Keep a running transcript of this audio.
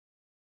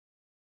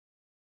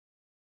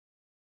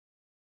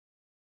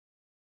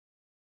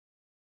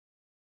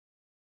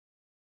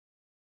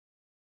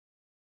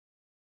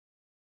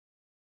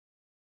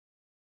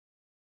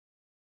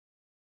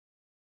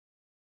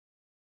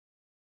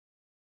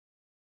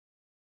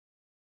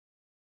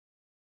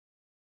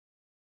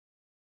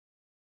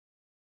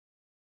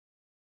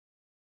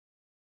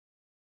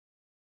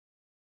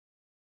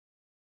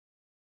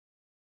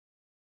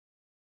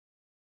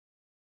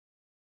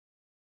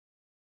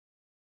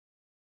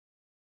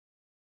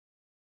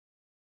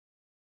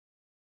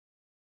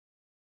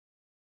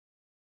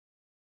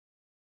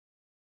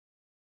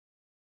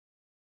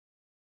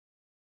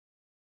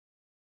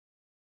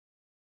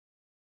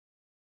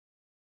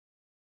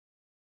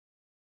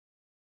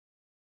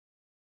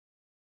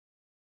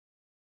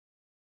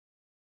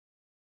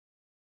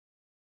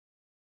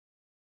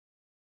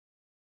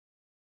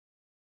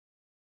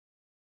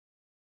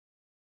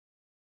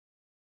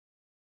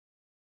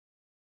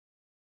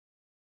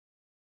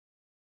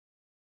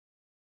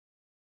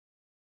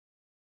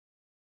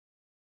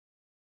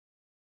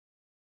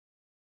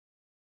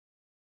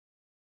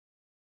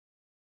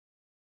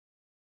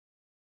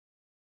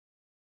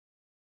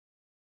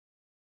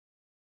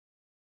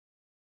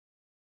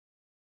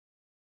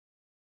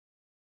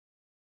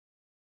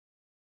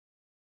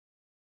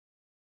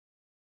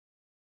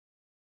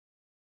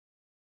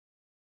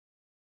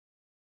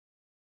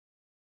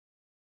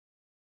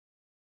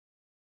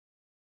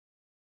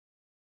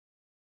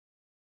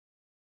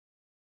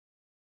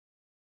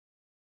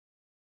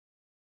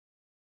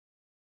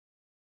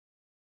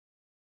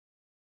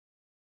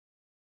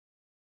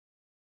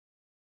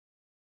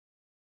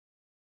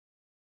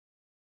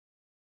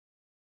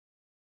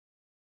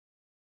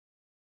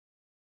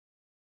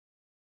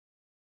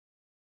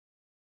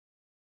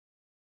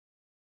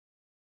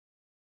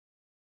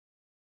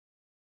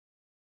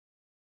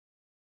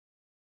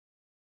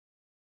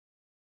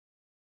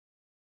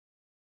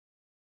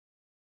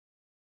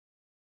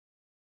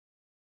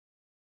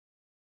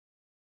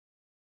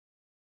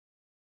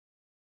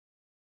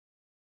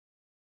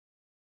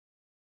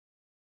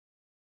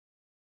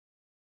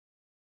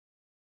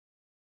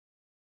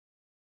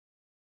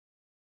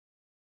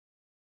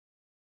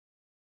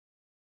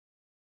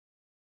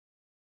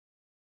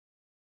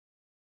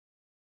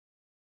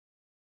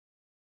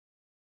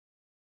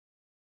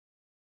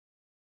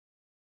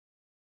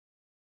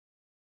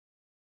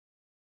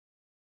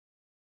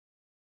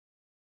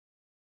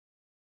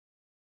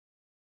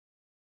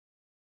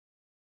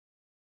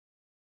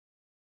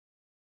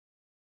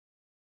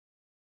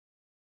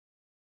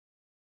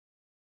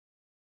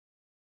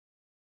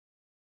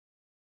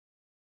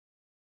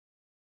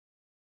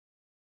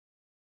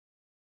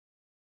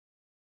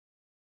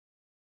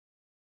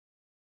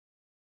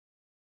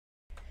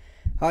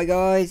Hi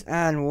guys,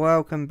 and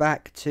welcome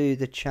back to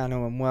the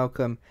channel, and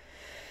welcome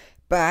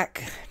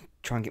back,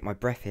 try and get my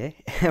breath here,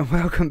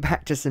 welcome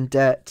back to some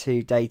Dirt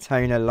 2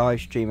 Daytona live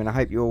stream, and I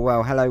hope you're all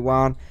well. Hello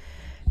Juan,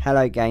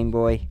 hello Game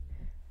Boy,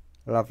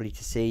 lovely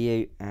to see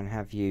you and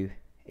have you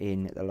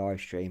in the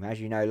live stream.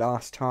 As you know,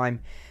 last time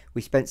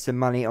we spent some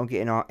money on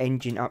getting our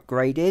engine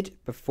upgraded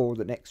before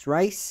the next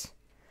race,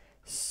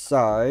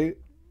 so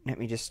let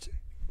me just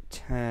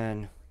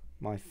turn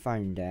my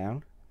phone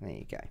down. There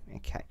you go.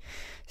 Okay,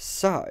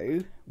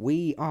 so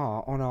we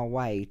are on our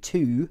way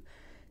to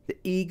the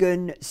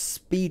Egan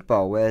Speed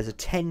Bowl, where there's a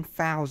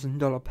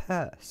 $10,000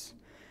 purse,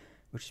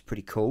 which is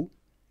pretty cool.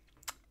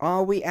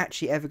 Are we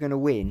actually ever going to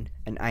win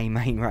an A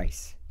main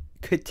race?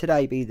 Could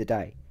today be the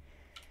day?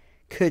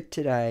 Could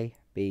today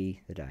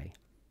be the day?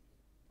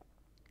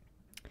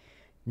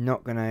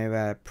 Not going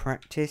to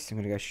practice. I'm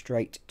going to go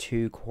straight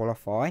to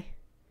qualify.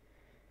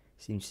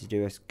 Seems to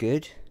do us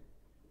good.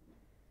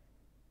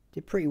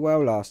 Did pretty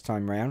well last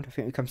time round. I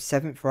think we come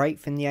 7th or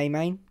 8th in the A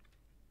main.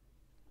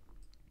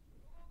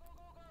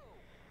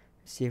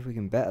 Let's see if we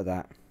can better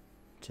that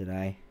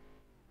today.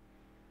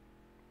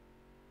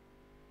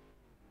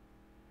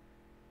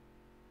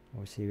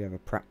 Obviously we have a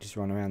practice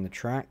run around the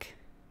track.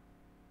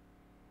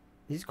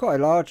 This is quite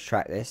a large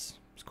track, this.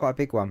 It's quite a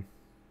big one,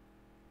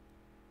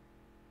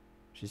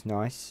 which is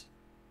nice.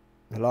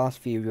 The last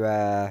few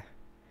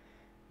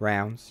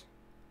rounds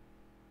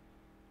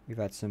we've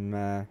had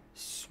some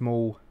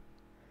small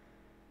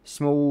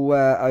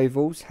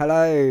ovals.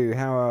 Hello,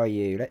 how are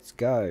you? Let's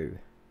go.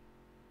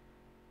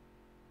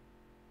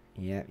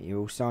 Yeah,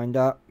 you all signed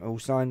up? All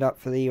signed up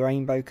for the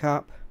Rainbow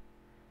Cup?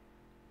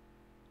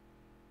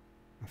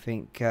 I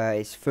think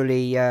it's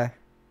fully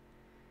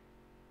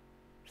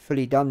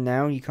done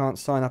now. You can't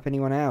sign up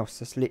anyone else.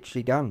 That's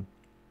literally done.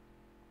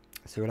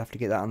 So we'll have to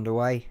get that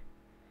underway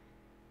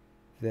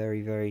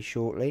very, very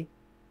shortly.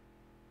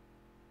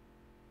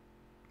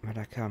 Where'd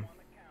I come?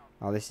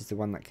 Oh, this is the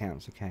one that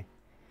counts. Okay.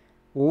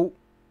 Oh.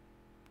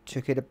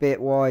 Took it a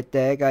bit wide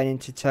there, going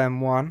into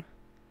turn 1.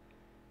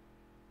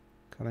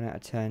 Coming out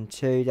of turn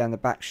 2, down the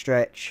back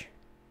stretch.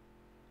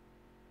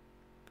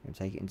 Going to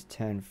take it into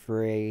turn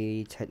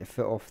 3, take the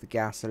foot off the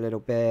gas a little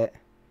bit.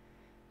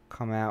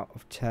 Come out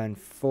of turn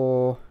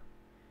 4.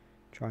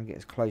 Try and get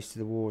as close to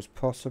the wall as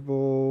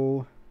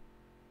possible.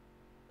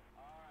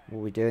 What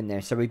are we doing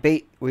there? So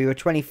we were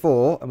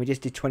 24 and we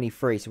just did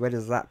 23, so where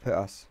does that put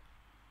us?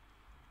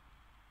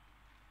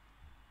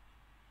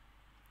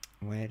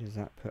 Where does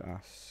that put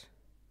us?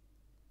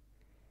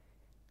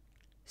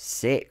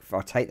 6th.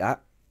 I'll take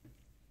that.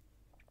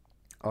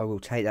 I will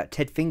take that.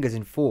 Ted Fingers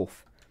in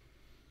 4th.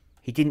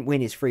 He didn't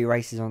win his 3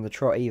 races on the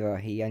trot either.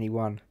 He only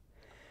won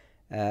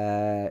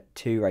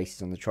 2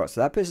 races on the trot.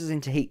 So that puts us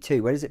into Heat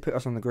 2. Where does it put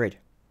us on the grid?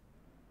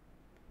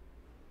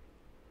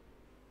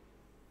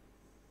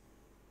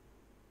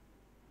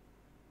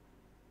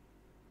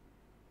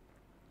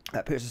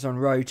 That puts us on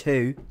row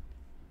 2.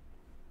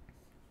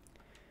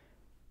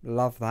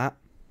 Love that.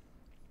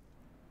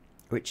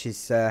 Which is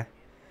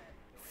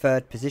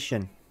 3rd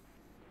position.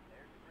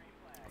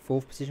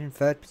 4th position,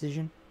 3rd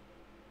position,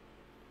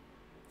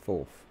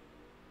 4th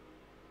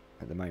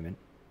at the moment.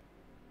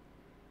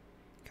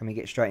 Can we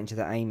get straight into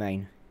the A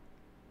main?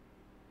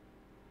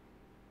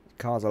 The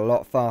car's a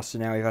lot faster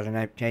now. We've had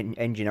an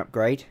engine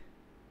upgrade.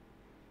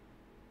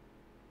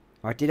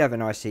 I did have a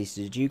nice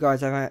Easter. Did you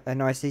guys have a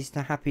nice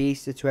Easter? Happy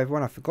Easter to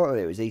everyone. I forgot that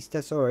it was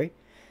Easter. Sorry.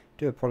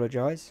 Do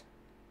apologise.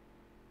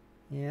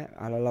 Yeah,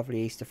 I had a lovely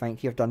Easter.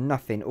 Thank you. I've done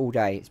nothing all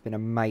day. It's been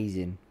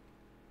amazing.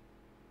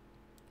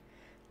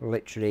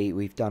 Literally,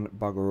 we've done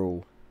bugger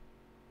all.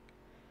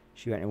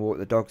 She went and walked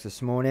the dogs this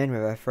morning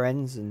with her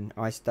friends, and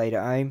I stayed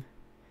at home.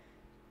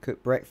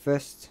 Cooked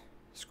breakfast,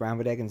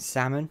 scrambled egg and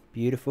salmon,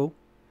 beautiful.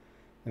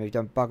 And we've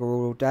done bugger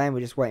all day, and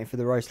we're just waiting for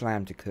the roast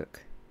lamb to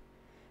cook.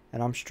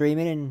 And I'm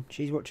streaming, and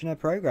she's watching her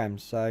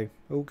programs, so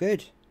all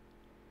good.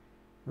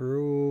 We're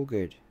all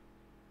good.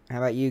 How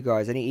about you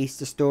guys? Any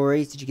Easter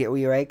stories? Did you get all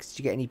your eggs? Did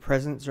you get any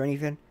presents or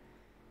anything?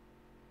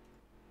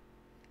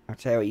 I'll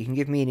tell you what, you can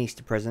give me an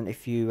Easter present.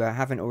 If you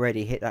haven't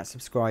already, hit that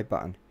subscribe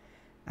button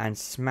and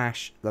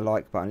smash the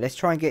like button. Let's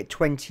try and get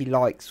 20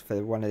 likes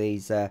for one of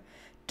these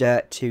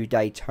Dirt 2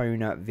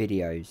 Daytona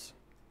videos.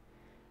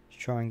 Let's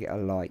try and get a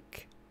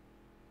like.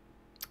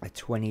 A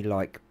 20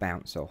 like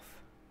bounce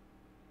off.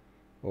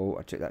 Oh,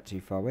 I took that too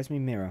far. Where's my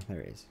mirror?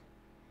 There it is.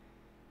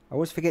 I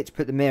always forget to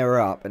put the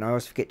mirror up, and I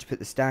always forget to put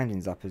the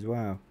standings up as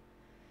well.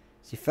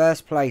 See,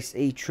 first place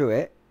E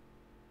Truitt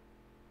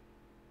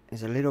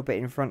is a little bit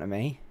in front of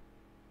me.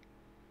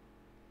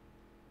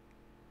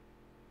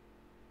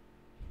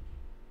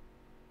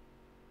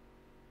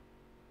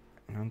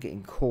 I'm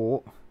getting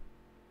caught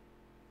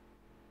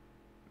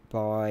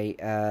by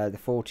the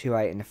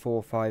 428 and the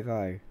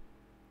 450.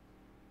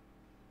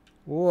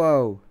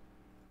 Whoa.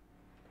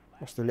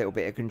 Lost a little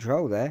bit of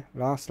control there.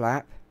 Last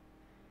lap.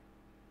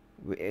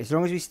 As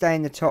long as we stay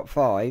in the top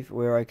 5,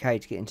 we're okay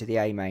to get into the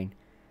A main.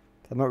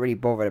 I'm not really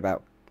bothered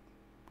about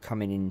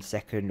coming in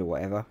second or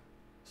whatever.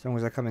 As long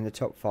as I come in the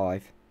top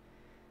 5,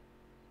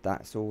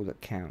 that's all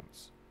that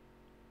counts.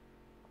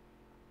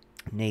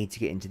 Need to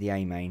get into the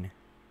A main.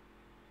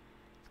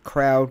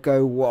 Crowd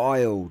go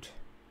wild.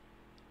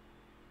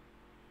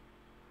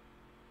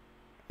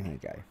 There we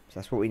go. So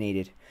that's what we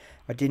needed.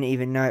 I didn't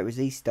even know it was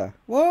Easter.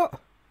 What?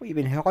 What, you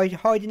been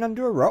hiding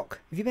under a rock?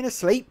 Have you been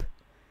asleep?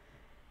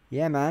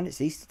 Yeah, man,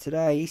 it's Easter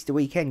today. Easter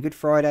weekend. Good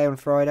Friday on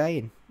Friday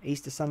and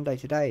Easter Sunday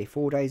today.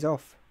 4 days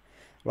off.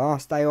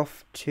 Last day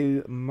off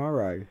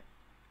tomorrow.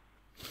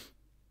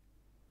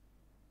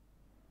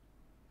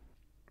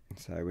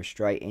 So we're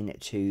straight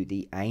into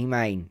the A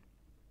main,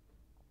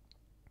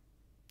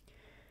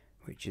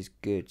 which is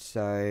good.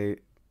 So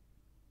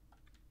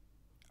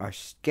I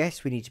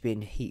guess we need to be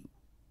in Heat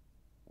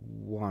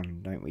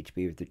 1, don't we, to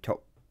be with the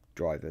top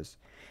drivers.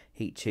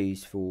 Heat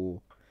 2's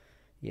for,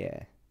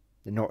 yeah,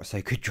 the not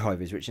so good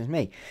drivers, which is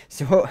me.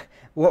 So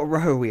what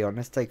row are we on?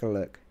 Let's take a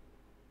look.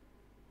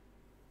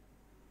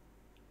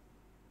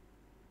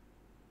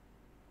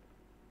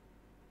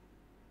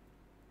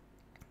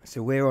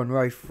 So we're on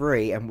row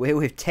 3 and we're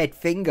with Ted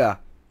Finger.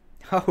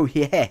 Oh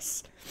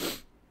yes.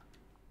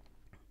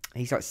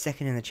 He's like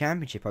second in the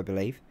championship, I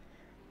believe.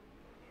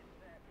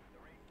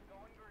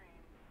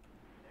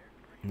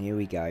 And here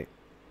we go.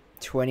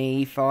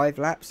 25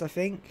 laps, I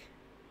think.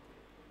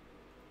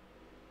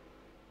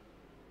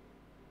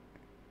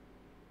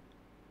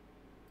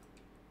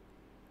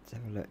 Let's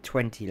have a look.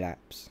 20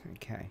 laps.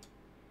 Okay.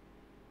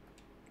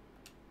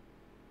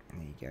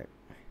 There you go.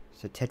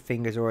 So Ted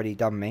Finger's already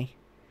done me.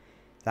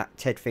 That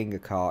Ted Finger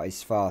car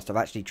is fast. I've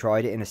actually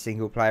tried it in a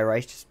single player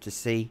race just to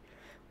see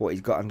what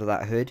he's got under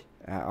that hood.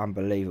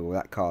 Unbelievable.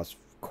 That car's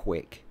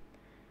quick.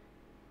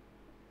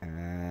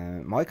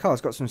 My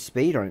car's got some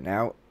speed on it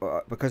now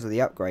because of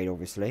the upgrade,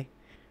 obviously.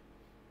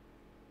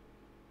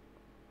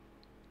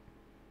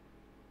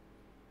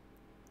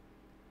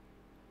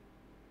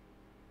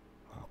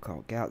 Oh,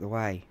 God, get out of the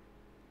way.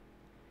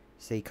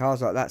 See,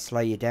 cars like that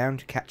slow you down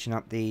to catching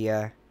up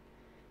the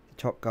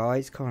top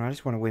guys. Come on, I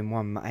just want to win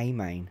one A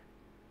main.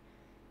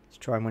 Let's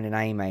try and win an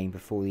A main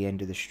before the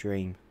end of the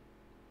stream.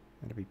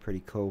 That'd be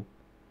pretty cool.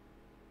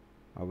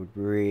 I would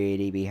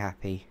really be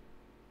happy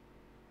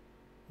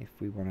if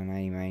we won an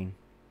A main.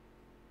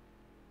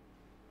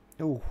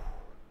 Oh.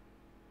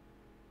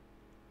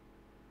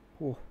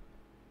 Oh.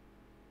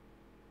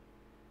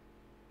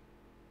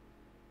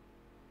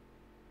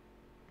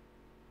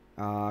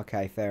 Ah,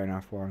 okay, fair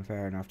enough, Warren,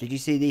 fair enough. Did you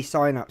see the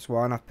sign-ups,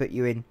 Warren? I've put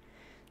you in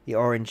the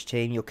orange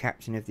team. You're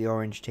captain of the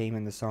orange team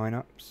and the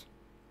sign-ups.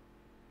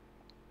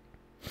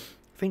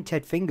 I think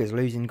Ted Finger's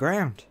losing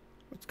ground.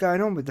 What's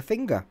going on with the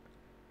finger?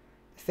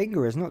 The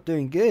finger is not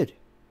doing good.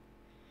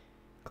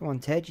 Come on,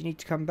 Ted, you need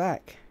to come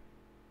back.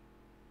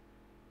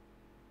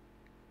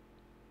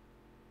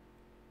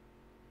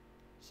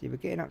 See, we're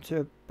getting up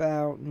to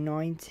about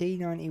 90,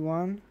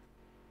 91.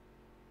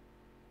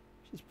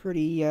 Which is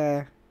pretty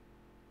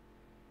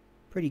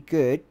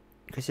good,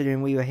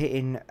 considering we were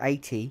hitting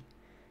 80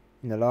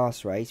 in the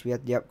last race. We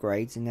had the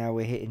upgrades, and now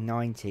we're hitting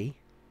 90.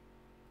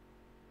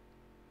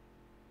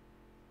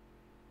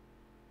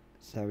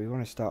 So we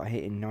want to start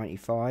hitting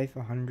 95,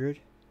 100.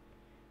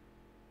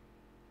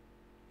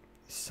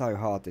 It's so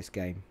hard, this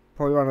game.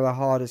 Probably one of the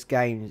hardest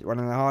games, one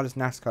of the hardest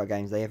NASCAR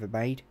games they ever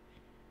made.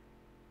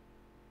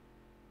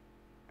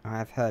 I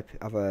have heard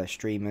other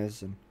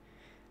streamers and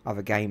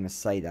other gamers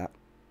say that.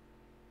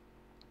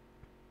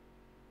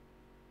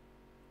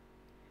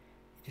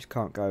 You just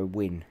can't go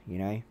win, you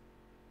know.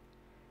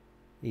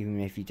 Even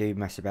if you do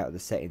mess about with the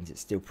settings,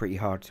 it's still pretty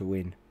hard to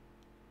win.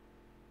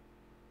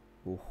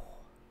 Ooh.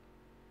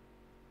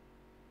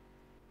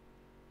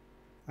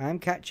 I am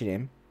catching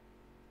him.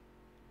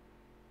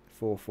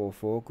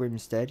 444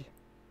 Grimstead.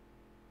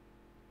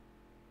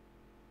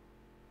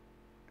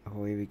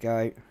 Oh, here we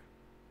go.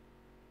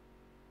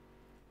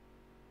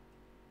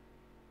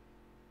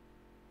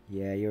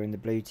 Yeah, you're in the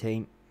blue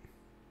team.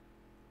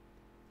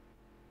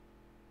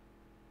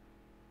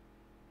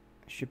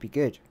 Should be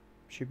good.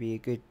 Should be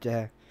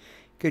a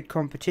good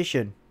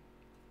competition.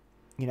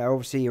 You know,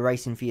 obviously you're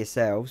racing for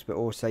yourselves, but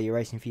also you're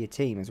racing for your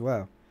team as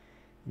well.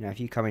 You know, if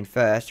you come in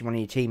first and one of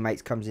your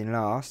teammates comes in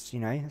last, you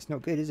know, that's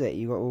not good, is it?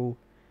 You got to all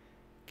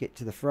get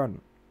to the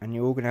front. And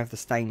you're all going to have the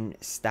same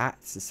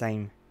stats, the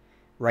same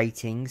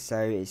ratings, so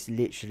it's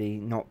literally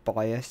not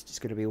biased. It's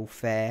going to be all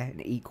fair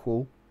and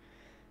equal.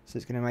 So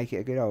it's going to make it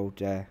a good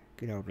old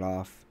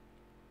laugh.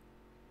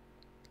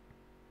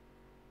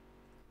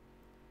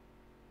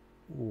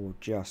 Oh,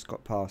 just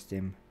got past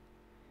him.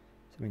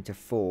 So I'm into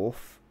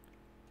fourth.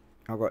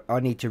 I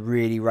need to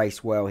really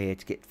race well here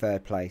to get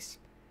third place.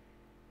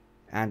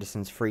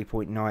 Anderson's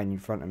 3.9 in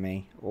front of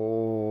me.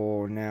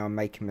 Oh, now I'm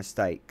making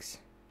mistakes.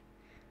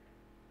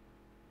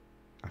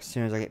 As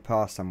soon as I get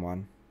past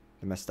someone,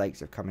 the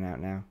mistakes are coming out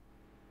now.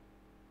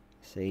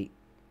 See?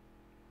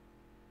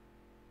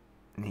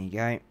 There you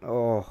go.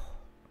 Oh.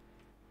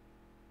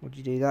 What'd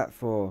you do that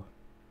for?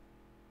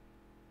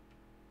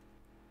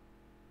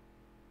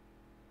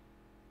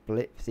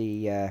 Blip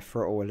the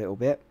throttle a little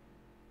bit.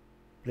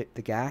 Blip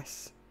the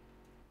gas.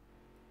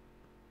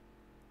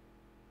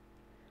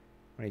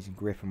 I'm losing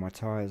grip on my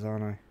tyres,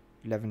 aren't I?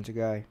 11 to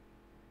go.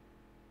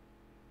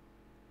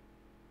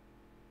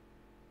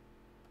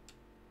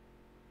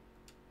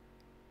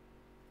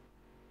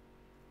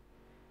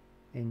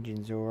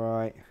 Engine's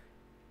alright.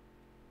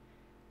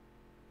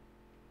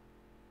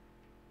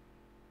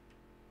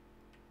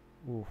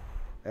 Oof,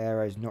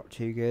 aero's not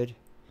too good.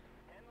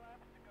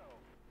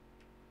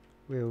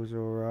 Wheels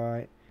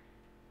alright.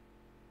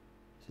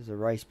 This is a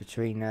race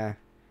between 4th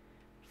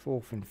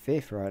and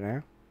 5th right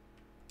now.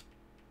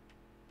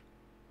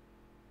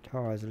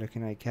 Tyres are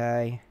looking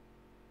okay.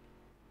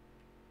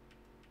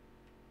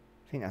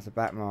 I think that's a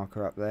back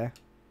marker up there.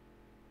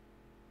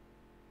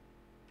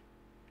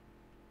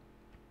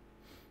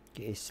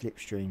 Get his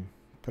slipstream.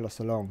 Pull us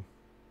along.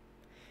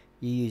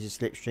 You use a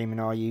slipstream and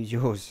I'll use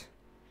yours.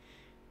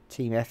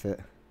 Team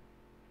effort.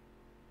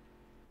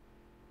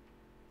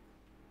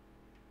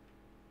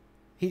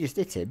 He just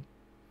hit him.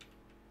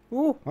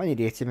 Oh, I need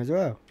to hit him as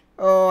well.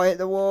 Oh, I hit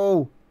the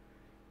wall.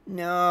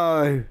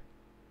 No.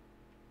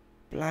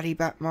 Bloody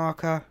back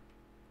marker.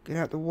 Get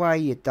out the way,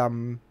 you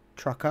dumb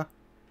trucker.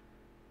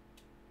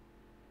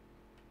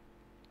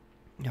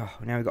 Oh,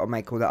 now we've got to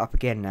make all that up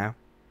again now.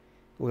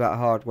 All that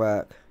hard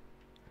work.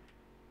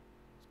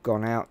 It's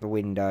gone out the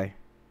window.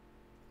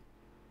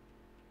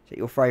 Is it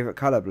your favourite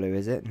colour, blue,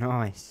 is it?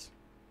 Nice.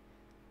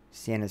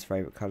 Sienna's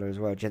favourite colour as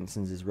well.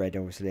 Jensen's is red,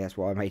 obviously. That's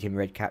why I made him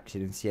red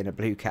captain and Sienna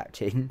blue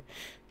captain.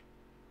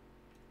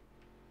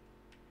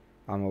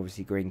 I'm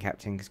obviously green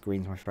captain because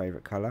green's my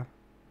favourite colour.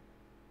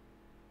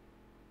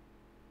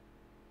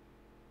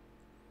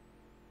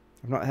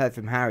 I've not heard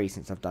from Harry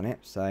since I've done it,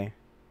 so...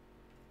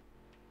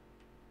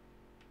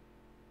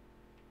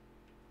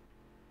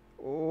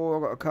 Oh,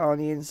 I've got a car on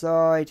the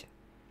inside.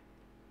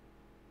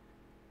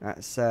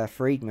 That's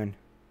Friedman.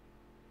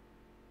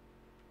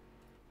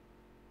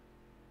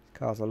 This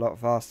car's a lot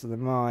faster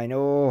than mine.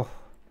 Oh.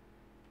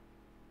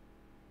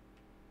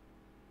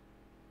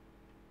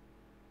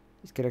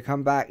 He's going to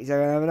come back. He's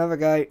going to have another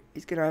go.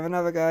 He's going to have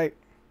another go.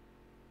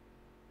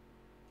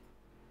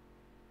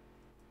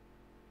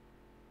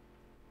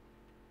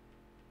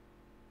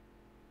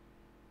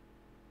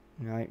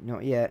 No,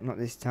 not yet. Not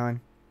this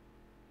time.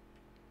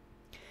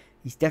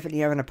 He's definitely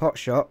having a pot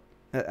shot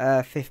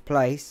at 5th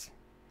place.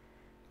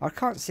 I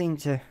can't seem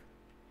to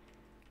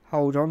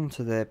hold on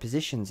to the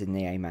positions in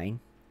the A main.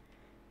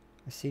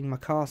 I've seen my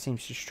car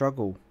seems to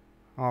struggle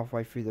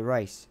halfway through the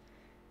race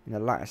in the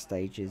latter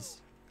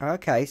stages.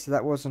 Okay, so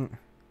that wasn't...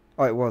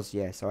 Oh, it was,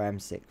 yeah, so I am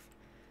 6th.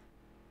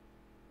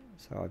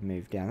 So I've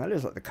moved down. That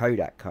looks like the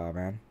Kodak car,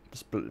 man.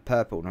 Just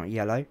purple, not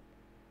yellow.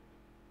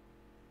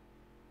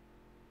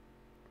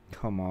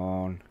 Come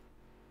on.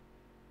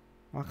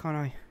 Why can't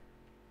I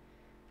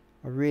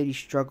really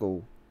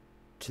struggle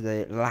to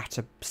the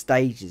latter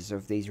stages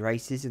of these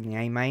races in the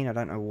A main. I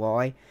don't know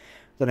why. I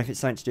don't know if it's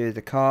something to do with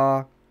the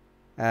car.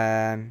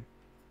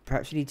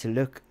 Perhaps we need to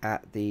look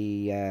at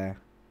the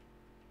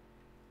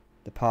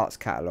parts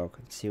catalogue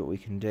and see what we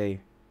can do.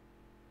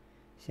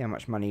 See how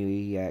much money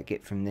we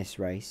get from this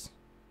race.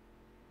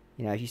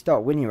 You know, if you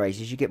start winning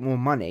races, you get more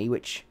money,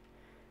 which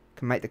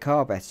can make the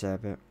car better.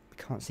 But we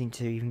can't seem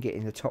to even get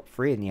in the top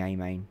 3 in the A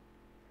main.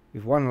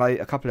 We've won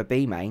a couple of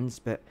B mains,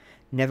 but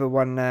never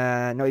won,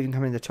 not even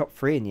come in the top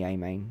 3 in the A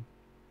main.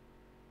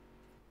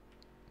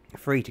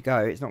 3 to go.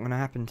 It's not going to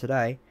happen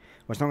today.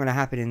 Well, it's not going to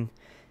happen in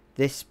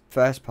this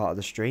first part of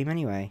the stream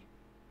anyway.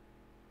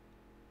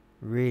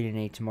 Really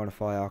need to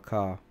modify our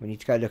car. We need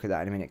to go look at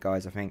that in a minute,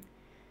 guys, I think.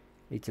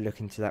 Need to look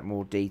into that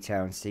more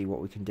detail and see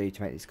what we can do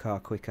to make this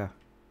car quicker.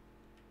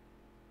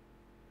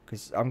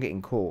 Because I'm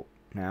getting caught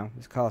now.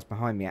 This car's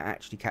behind me are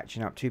actually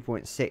catching up.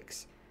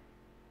 2.6.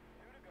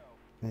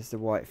 There's the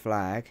white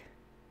flag.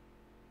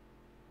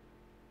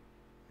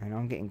 And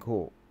I'm getting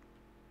caught.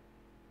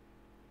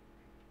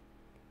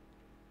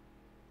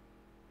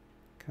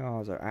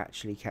 Cars are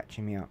actually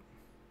catching me up.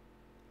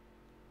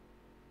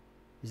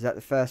 Is that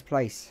the first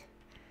place?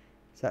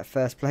 Is that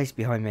first place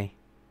behind me?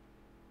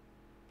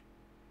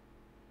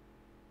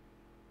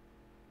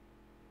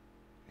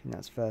 I think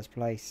that's first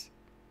place.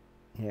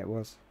 Yeah, it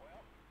was.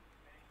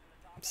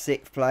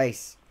 6th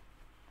place.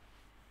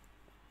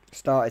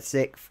 Started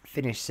 6th,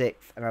 finished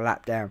 6th, and a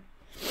lap down.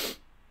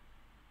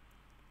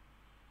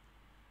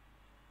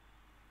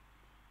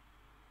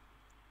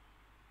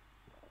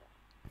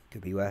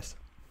 Could be worse.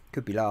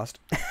 Could be last.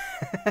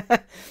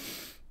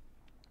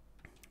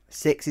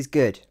 6 is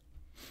good.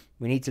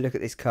 We need to look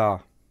at this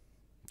car.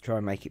 Try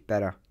and make it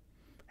better.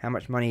 How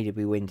much money did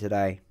we win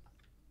today?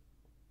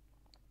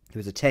 There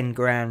was a 10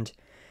 grand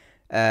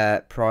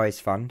prize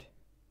fund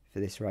for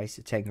this race.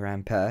 A 10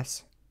 grand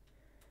purse.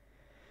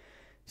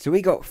 So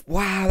we got...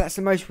 Wow, that's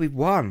the most we've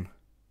won.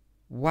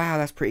 Wow,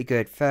 that's pretty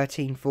good.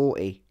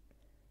 1340.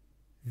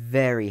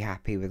 Very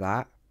happy with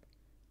that.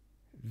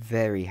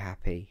 Very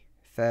happy.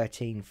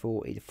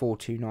 1340. The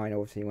 429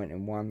 obviously went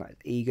and won. That's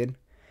Egan.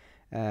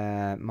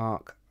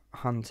 Mark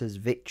Hunter's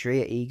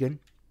victory at Egan.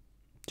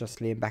 Just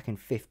Liam back in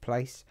 5th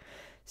place.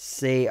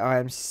 See, I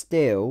am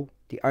still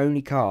the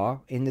only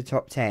car in the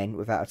top 10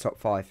 without a top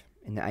 5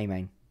 in the A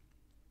main.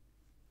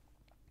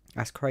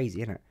 That's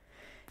crazy, isn't it?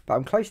 But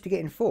I'm close to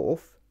getting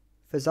 4th.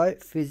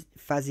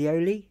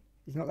 Fazioli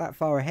is not that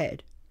far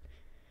ahead.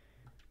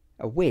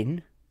 A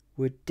win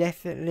would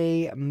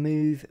definitely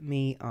move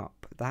me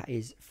up. That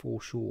is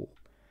for sure.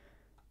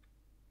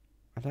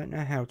 don't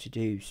know how to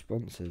do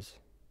sponsors.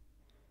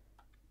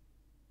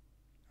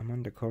 I'm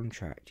under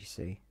contract, you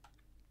see.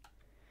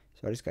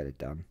 So I just go to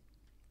done.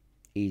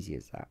 Easy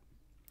as that.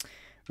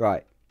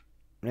 Right.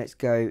 Let's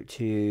go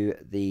to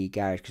the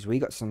garage because we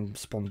got some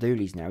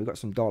spondoolies now. We got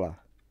some dollar.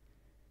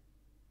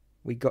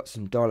 We got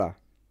some dollar.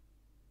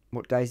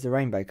 What day's the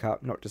Rainbow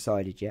Cup? Not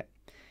decided yet.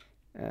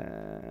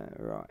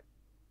 Right.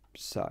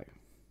 So.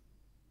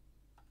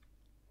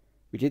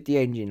 We did the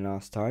engine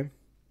last time.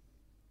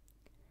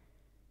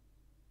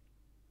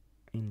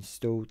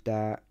 Installed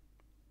that.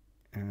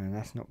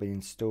 That's not been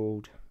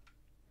installed.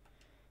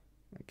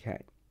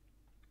 Okay.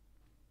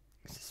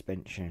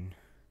 Suspension.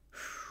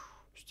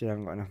 Still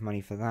haven't got enough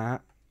money for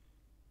that.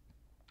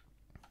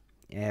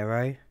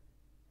 Aero.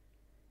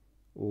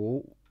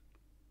 Oh.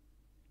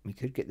 We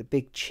could get the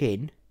big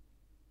chin.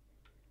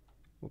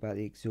 What about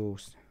the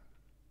exhaust?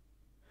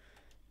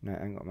 No, I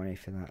haven't got money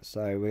for that.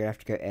 So we're going to have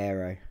to go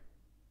aero.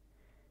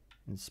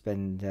 And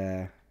spend...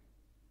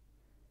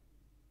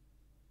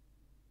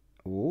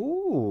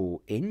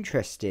 Oh,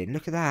 interesting.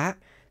 Look at that.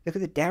 Look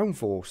at the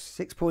downforce.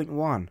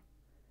 6.1.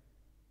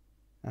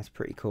 That's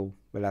pretty cool.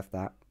 We'll have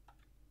that.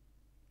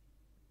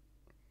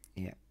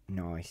 Yeah,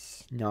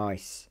 nice.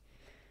 Nice.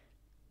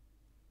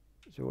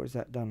 So what has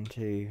that done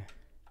to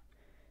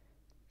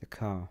the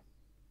car?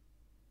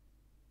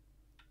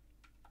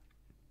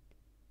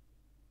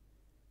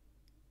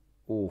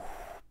 Oh,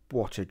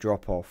 what a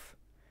drop off.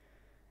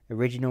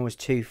 Original was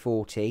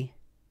 240.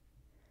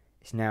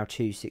 It's now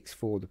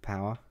 264 the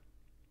power.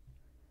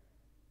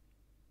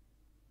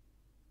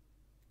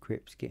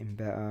 Grip's getting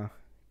better.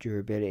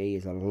 Durability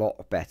is a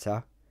lot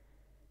better.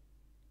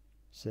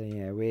 So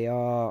yeah, we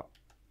are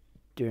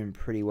doing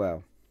pretty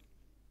well.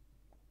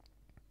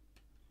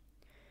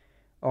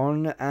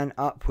 On and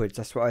upwards,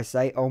 that's what I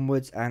say.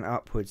 Onwards and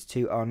upwards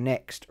to our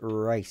next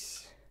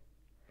race.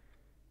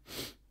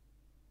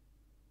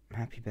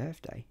 Happy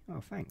birthday.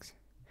 Oh, thanks.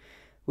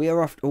 We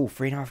are off. Oh,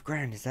 3.5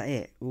 grand. Is that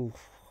it? Oh,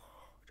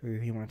 do we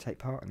really want to take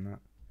part in that?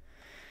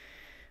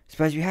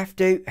 Suppose we have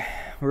to.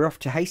 We're off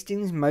to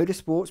Hastings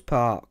Motorsports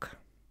Park.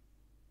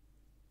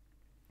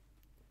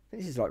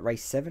 This is like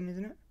race 7,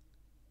 isn't it?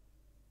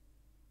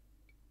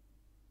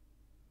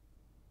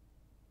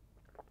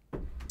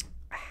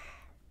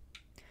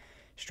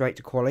 Straight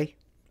to quali,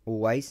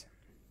 always.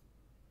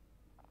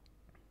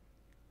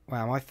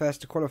 Wow, am I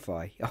first to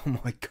qualify? Oh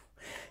my god.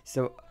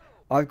 So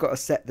I've got to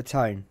set the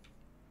tone.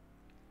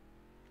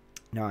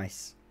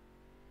 Nice.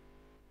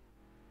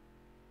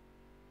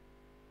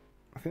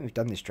 I think we've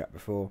done this track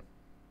before.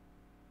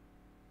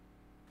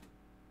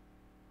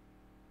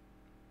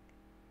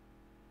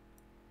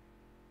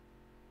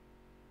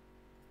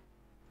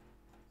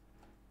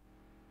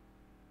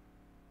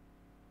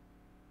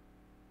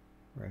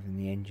 Revving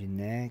the engine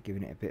there,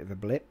 giving it a bit of a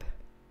blip.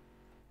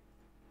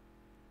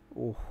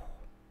 Oh.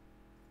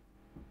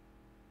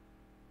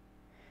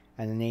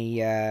 And then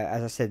the,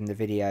 as I said in the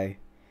video,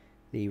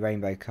 the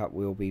Rainbow Cup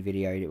will be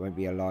videoed. It won't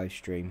be a live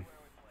stream.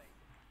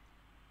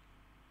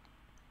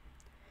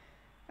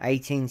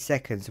 18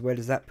 seconds. Where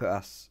does that put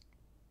us?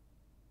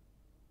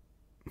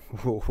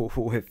 Oh,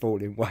 we're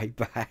falling way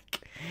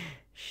back.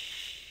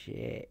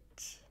 Shit.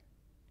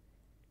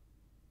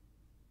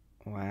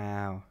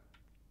 Wow.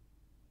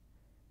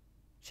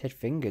 Ted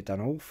Finger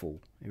done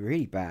awful.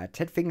 Really bad.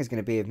 Ted Finger's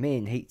going to be with me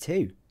in Heat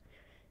 2.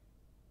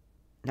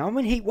 Now I'm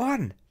in Heat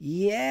 1.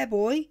 Yeah,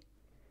 boy.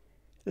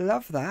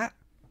 Love that.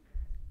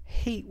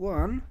 Heat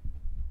 1.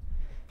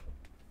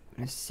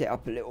 Let's sit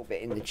up a little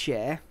bit in the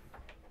chair.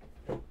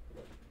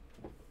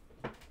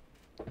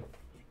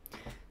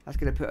 That's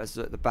going to put us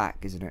at the back,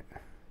 isn't it?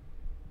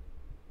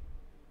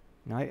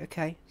 No?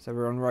 Okay. So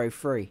we're on row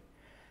 3.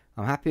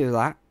 I'm happy with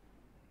that.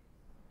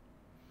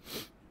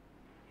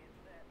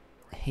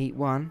 Heat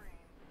 1.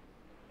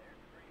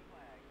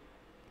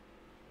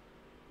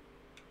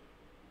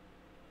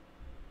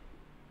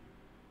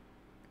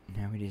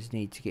 Now we just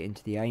need to get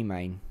into the A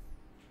main.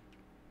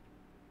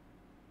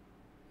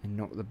 And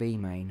not the B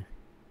main.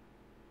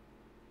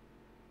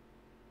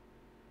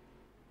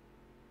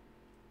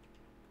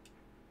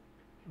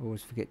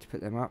 Always forget to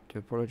put them up, to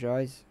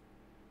apologise.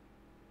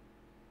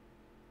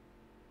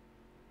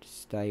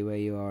 Just stay where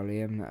you are,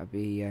 Liam. That would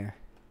be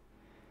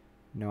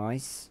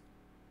nice.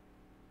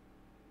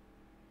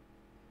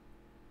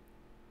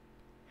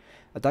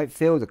 I don't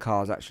feel the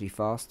car's actually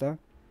faster.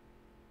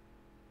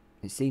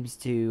 It seems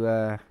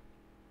to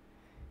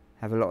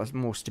have a lot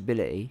more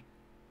stability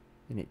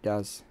than it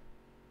does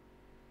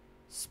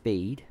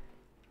speed.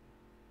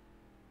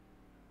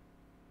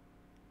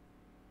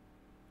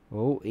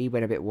 Oh, he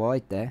went a bit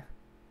wide there.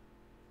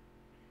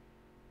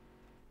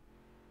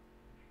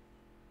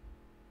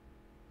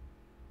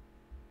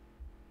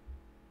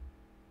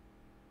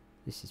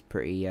 This is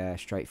pretty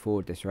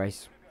straightforward, this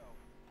race.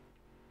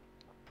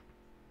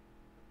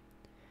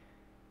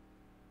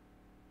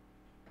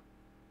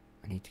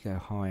 I need to go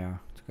higher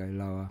to go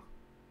lower.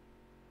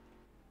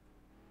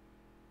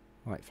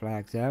 White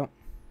flag's out.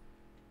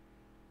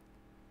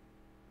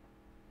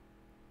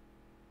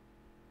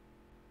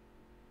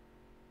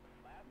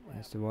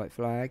 There's the white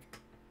flag.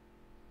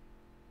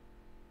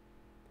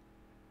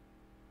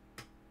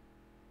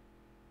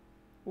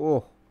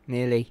 Oh,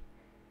 nearly.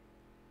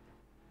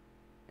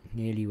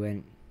 Nearly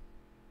went.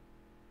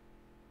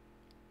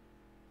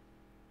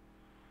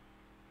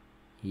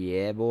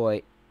 Yeah,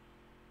 boy.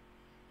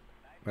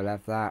 We'll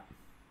have that.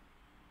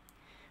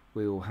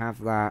 We will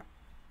have that.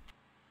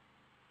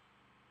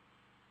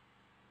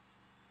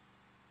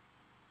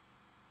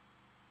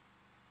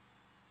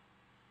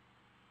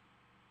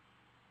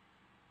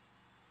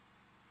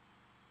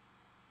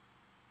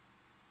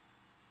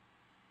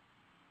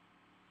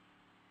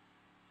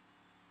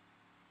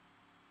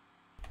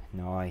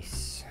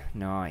 Nice,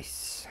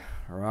 nice.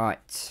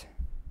 Right.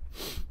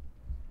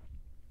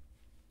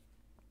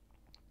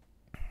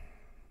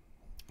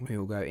 We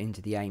will go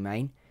into the A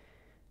main.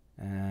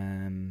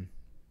 And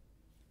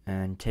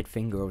Ted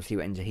Finger obviously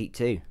went into Heat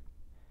 2.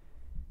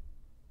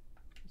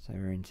 So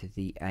we're into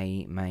the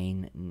A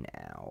main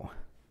now.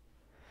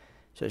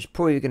 So it's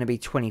probably going to be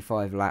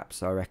 25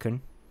 laps, I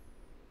reckon.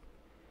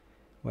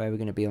 Where are we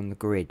going to be on the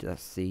grid?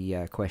 That's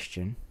the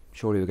question.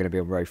 Surely we're going to be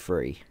on row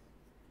 3.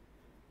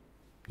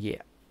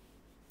 Yeah.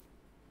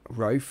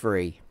 Row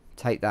 3.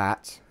 Take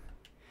that.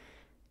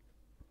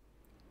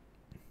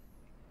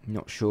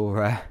 Not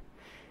sure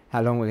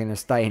how long we're going to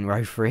stay in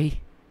row 3.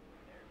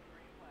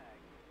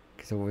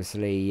 Because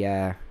obviously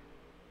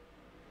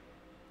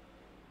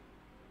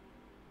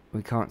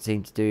we can't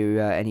seem to do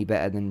any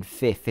better than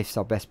 5th. 5th's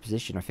our best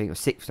position, I think. Or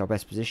 6th's our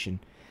best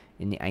position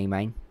in the A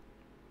main.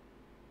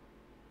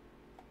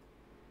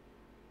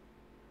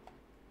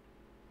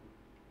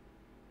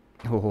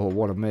 Oh,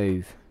 what a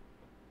move.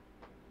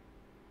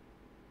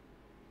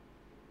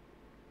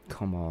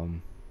 Come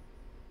on.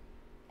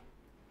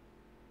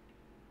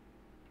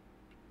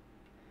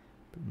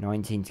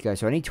 19 to go.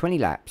 So I need 20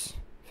 laps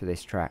for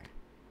this track.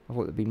 I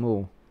thought there'd be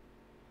more.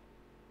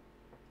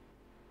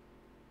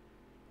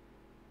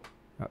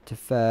 Up to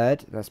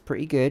 3rd. That's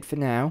pretty good for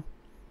now.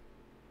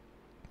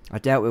 I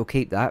doubt we'll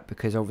keep that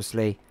because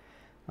obviously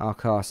our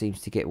car seems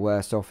to get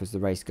worse off as the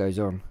race goes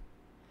on.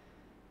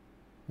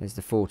 There's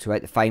the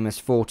 428, the famous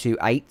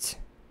 428.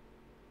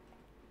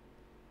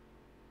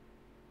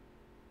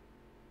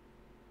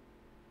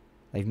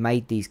 They've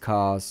made these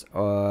cars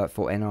for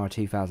NR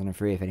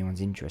 2003 if anyone's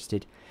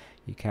interested.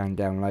 You can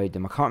download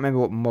them. I can't remember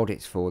what mod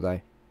it's for though.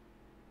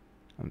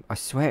 I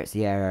swear it's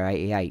the Aero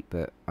 88,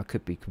 but I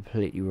could be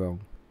completely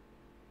wrong.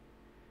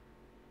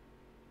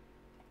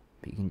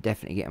 But you can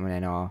definitely get them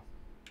on NR.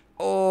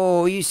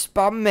 Oh, you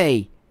spun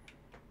me!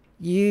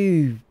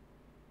 You...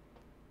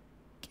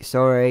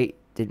 Sorry,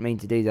 didn't mean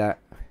to do that.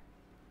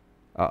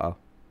 Uh-oh.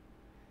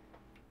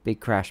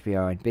 Big crash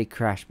behind, big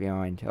crash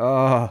behind.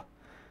 Oh!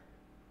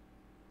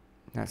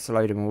 That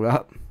slowed them all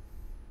up.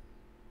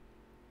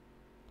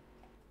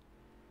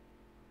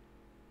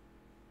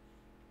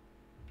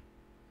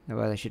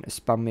 Well, they shouldn't have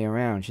spun me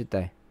around, should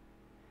they?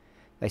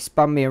 They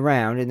spun me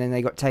around and then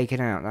they got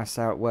taken out. That's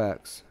how it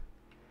works.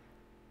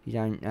 You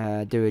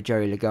don't do a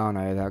Joey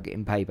Logano without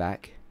getting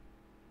payback.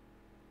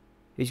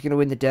 Who's going to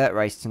win the dirt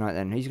race tonight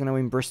then? Who's going to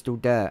win Bristol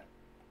Dirt?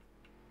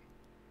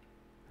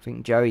 I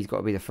think Joey's got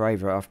to be the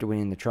favourite after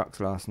winning the trucks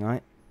last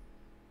night.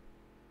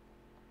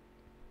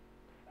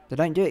 They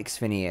don't do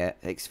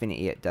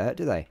Xfinity at Dirt,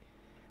 do they?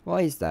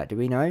 Why is that? Do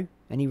we know?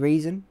 Any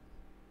reason?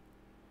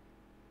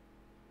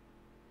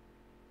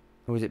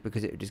 Or is it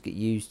because it would just get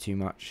used too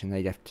much and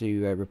they'd have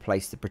to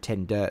replace the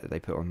pretend dirt that they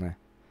put on there?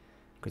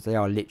 Because they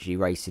are literally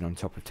racing on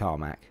top of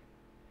tarmac.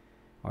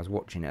 I was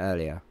watching it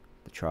earlier,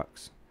 the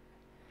trucks.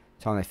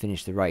 The time they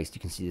finish the race,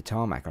 you can see the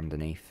tarmac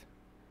underneath.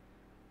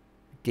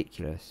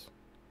 Ridiculous.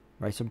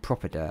 Race on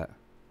proper dirt.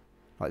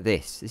 Like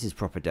this. This is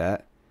proper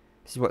dirt.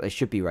 This is what they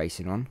should be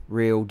racing on.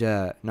 Real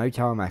dirt. No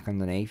tarmac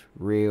underneath.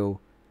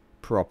 Real,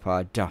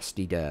 proper,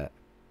 dusty dirt.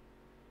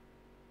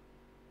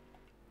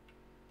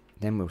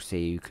 Then we'll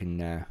see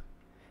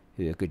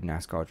who a good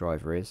NASCAR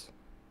driver is.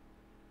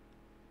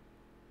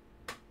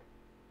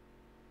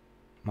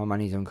 My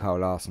money's on Kyle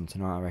Larson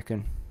tonight, I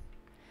reckon.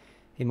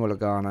 Him or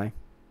Logano.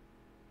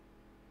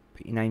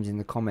 Put your names in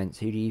the comments.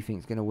 Who do you think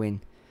is going to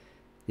win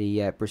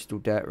the Bristol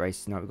Dirt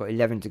race tonight? We've got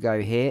 11 to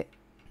go here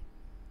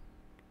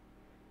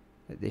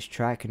at this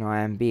track, and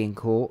I am being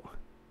caught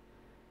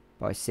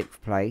by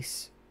 6th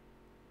place.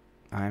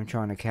 I am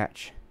trying to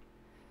catch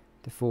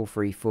the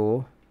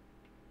 434.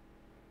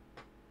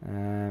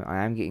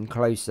 I am getting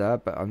closer,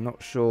 but I'm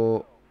not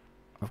sure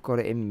I've got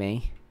it in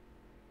me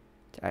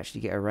to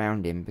actually get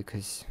around him,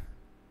 because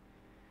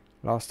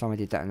last time I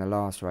did that in the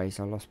last race,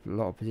 I lost a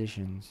lot of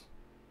positions.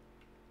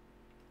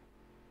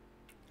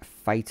 A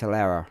fatal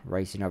error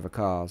racing other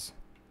cars.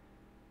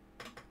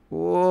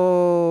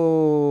 Whoa!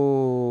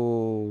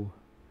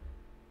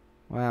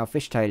 Wow,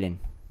 fishtailing.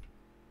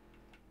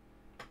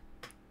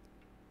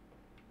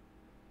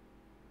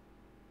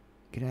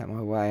 Get out of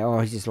my way. Oh,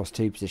 he's just lost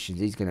 2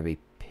 positions. He's going to be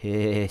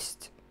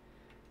pissed.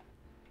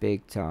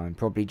 Big time.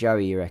 Probably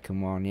Joey, you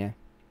reckon, one, yeah?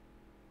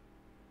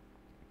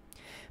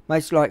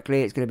 Most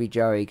likely it's going to be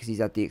Joey because he's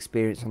had the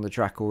experience on the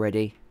track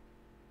already.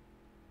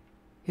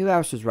 Who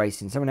else was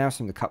racing? Someone else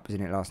from the Cup was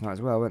in it last night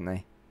as well, weren't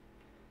they?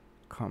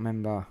 Can't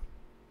remember.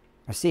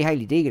 I see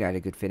Hayley Deegan had a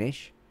good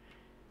finish.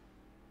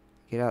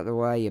 Get out of the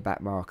way, you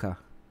back marker.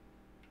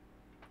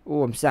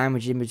 Oh, I'm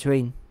sandwiched in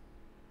between.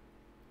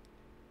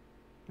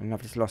 And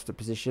I've just lost a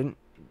position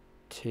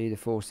to the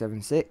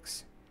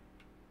 476.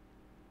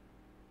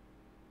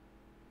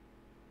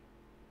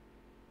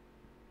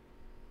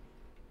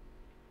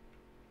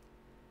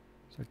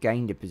 So I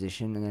gained a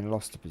position and then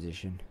lost a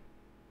position.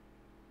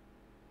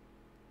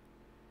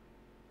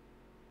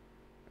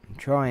 I'm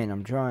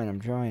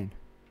trying.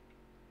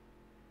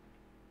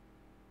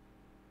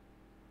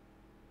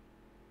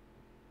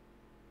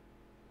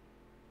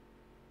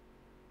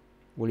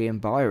 William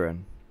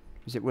Byron.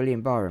 Was it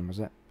William Byron, was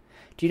it?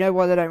 Do you know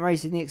why they don't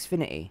race in the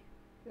Xfinity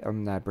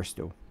on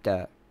Bristol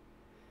dirt?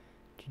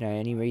 Do you know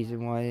any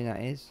reason why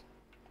that is?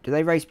 Do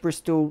they race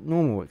Bristol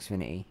normal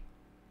Xfinity?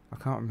 I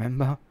can't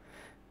remember.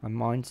 My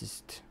mind's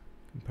just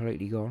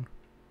completely gone.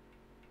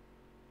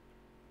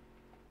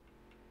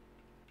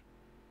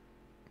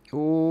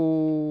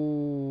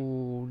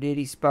 Oh,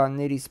 nearly spun.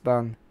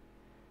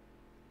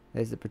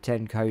 There's the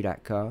pretend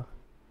Kodak car.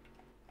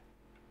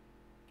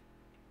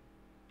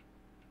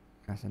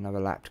 That's another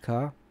lapped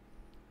car.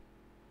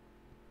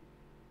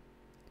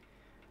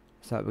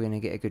 So we're going to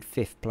get a good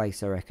 5th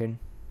place, I reckon.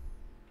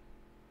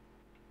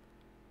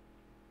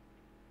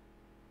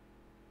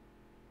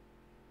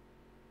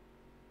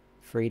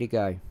 Free to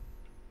go.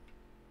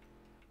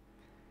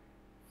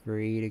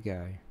 Free to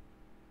go.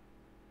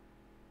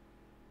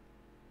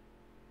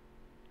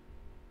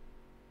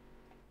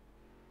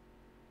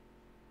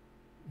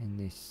 In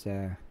this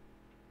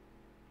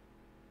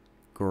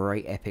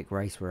great epic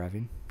race we're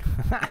having.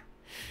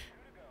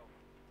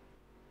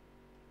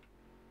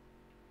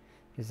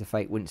 There's the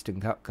fake Winston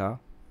Cup car.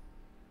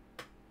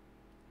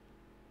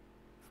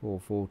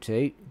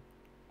 4-4-2.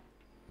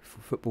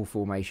 Football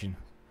formation.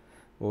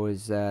 Or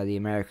as the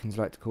Americans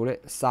like to call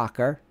it,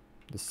 soccer.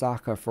 The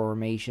soccer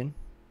formation.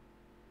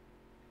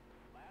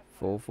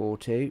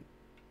 4-4-2.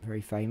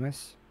 Very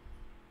famous.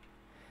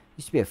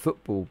 Used to be a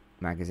football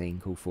magazine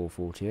called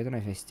 442. I don't know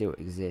if it still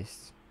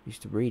exists.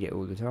 Used to read it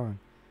all the time.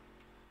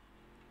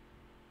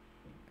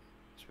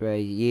 It's where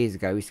years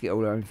ago we used to get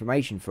all our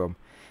information from.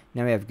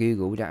 Now we have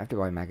Google. We don't have to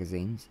buy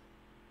magazines.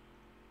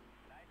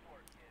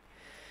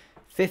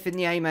 5th in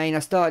the A main. I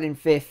started in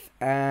 5th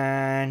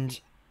and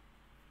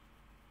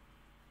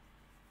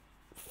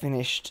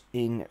finished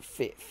in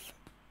 5th,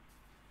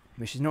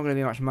 which is not going to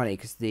be much money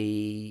because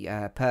the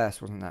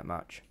purse wasn't that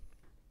much.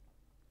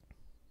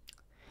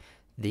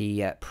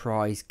 The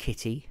prize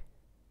kitty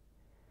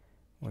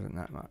wasn't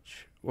that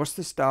much. What's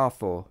the star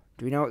for?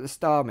 Do we know what the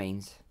star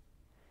means?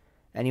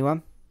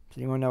 Anyone? Does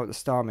anyone know what the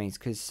star means?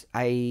 Because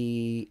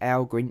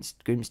Al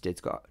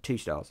Grimsted's got 2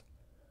 stars.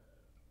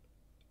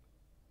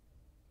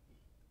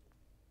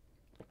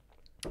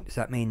 Does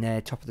that mean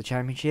they're top of the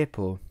championship,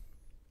 or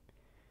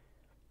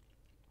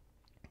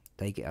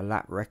they get a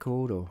lap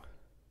record, or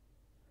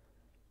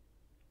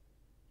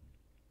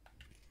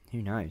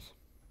who knows?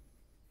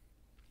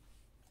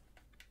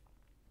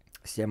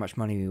 Let's see how much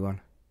money we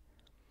won.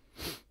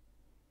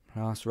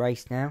 Last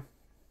race now.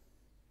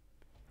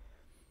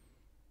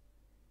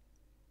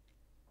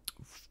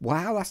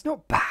 Wow, that's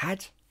not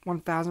bad.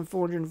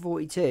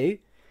 1,442.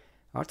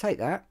 I'll take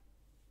that.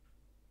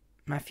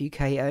 Matthew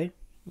Cato,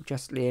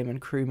 Just Liam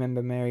and crew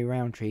member Mary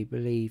Roundtree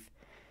believe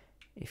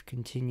if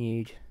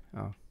continued.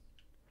 Oh.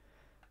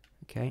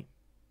 Okay.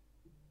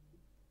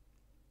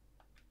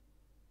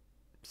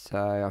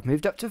 So I've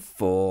moved up to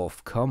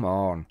 4th. Come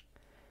on.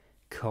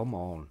 Come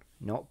on.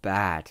 Not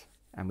bad.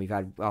 And we've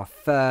had our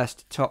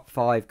first top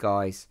 5,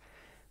 guys.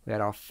 We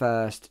had our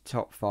first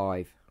top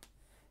 5.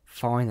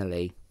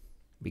 Finally,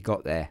 we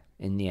got there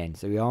in the end.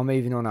 So we are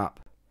moving on up.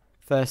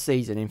 First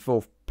season in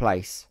 4th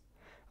place.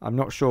 I'm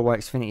not sure why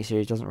Xfinity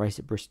Series doesn't race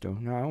at Bristol.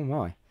 No, oh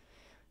my.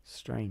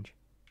 Strange.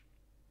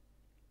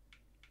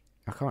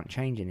 I can't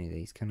change any of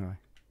these, can I?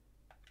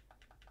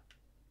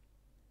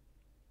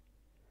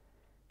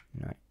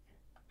 No.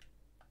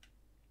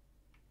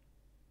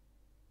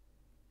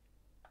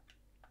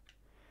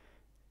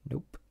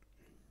 Nope.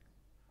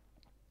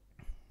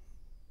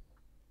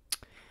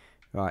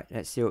 Right,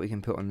 let's see what we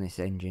can put on this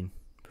engine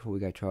before we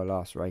go to our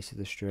last race of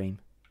the stream.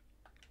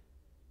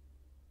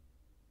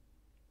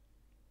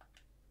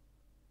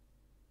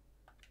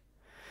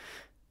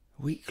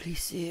 Weekly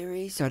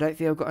series. So I don't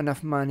feel I've got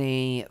enough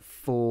money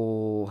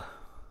for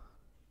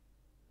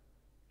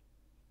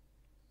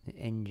the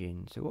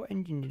engine. So what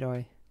engine did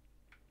I...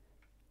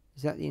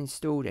 Is that the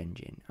installed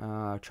engine?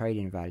 Ah,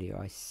 trading value,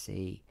 I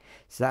see.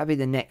 So that'll be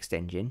the next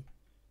engine,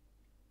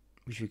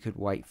 which we could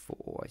wait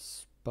for, I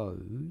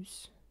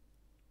suppose.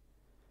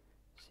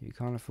 So we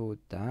can't afford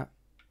that.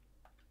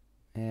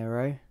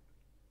 Aero.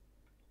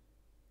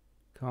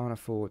 Can't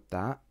afford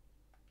that.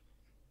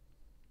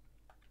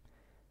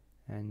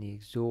 And the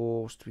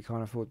exhaust, we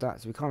can't afford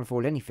that. So we can't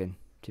afford anything,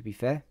 to be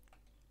fair.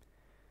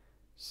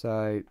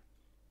 So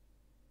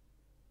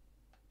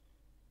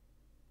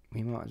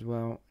we might as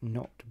well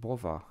not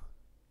bother.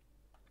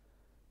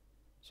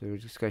 So we'll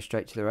just go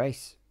straight to the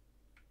race.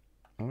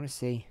 I want to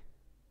see.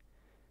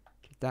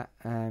 Did that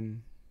oh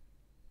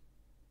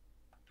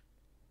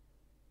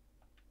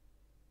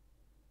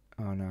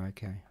no,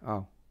 okay.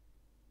 Oh.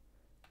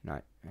 No.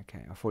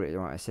 Okay, I thought it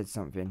might have said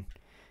something.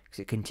 Because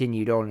it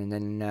continued on and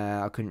then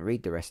I couldn't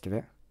read the rest of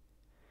it.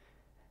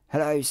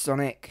 Hello,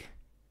 Sonic.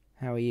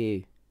 How are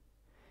you?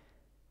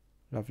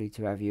 Lovely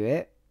to have you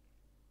here.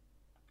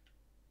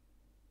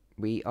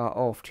 We are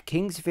off to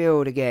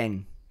Kingsfield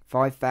again.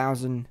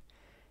 5,000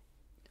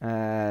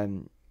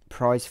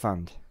 prize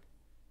fund.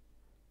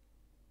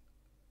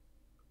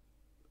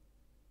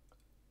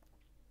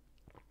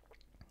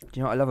 Do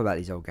you know what I love about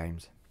these old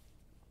games?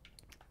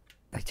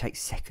 They take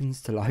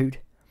seconds to load.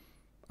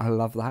 I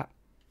love that.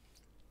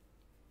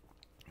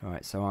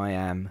 Alright, so I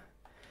am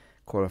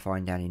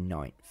qualifying down in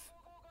 9th.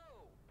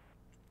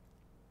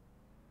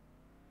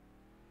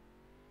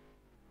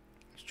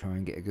 Let's try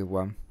and get a good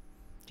one.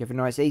 Do you have a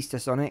nice Easter,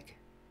 Sonic?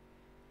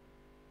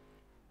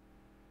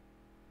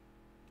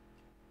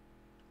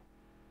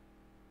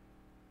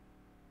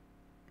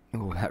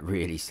 Oh, that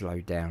really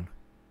slowed down.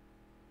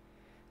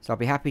 So I'll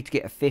be happy to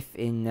get a 5th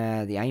in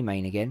the A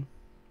main again.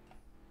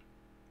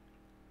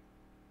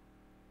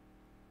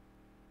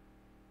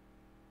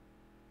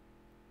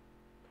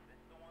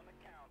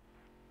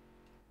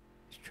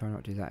 Let's try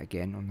not to do that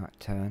again on that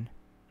turn.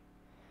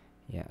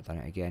 Yeah, I've done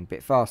it again.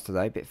 Bit faster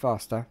though, bit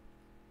faster.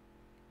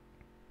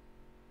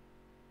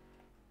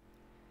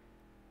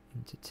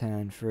 Into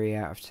turn 3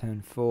 out of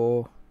turn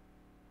 4.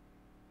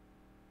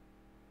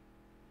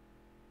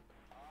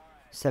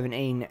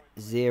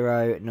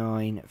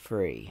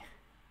 17.093.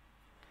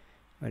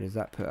 Where does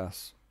that put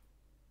us?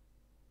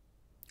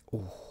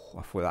 Oh,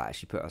 I thought that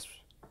actually put us.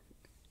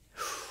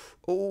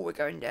 Oh, we're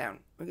going down.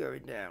 We're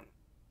going down.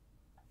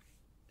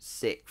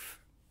 6th.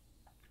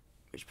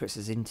 Which puts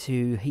us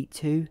into Heat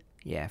 2.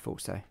 Yeah, I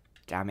thought so.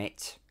 Damn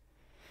it.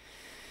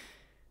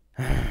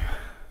 You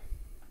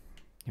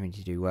need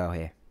to do well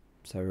here.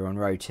 So we're on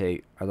row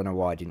 2. I don't know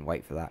why I didn't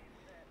wait for that.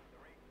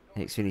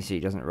 The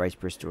Xfinity doesn't race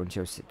Bristol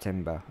until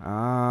September.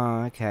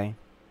 Ah, okay.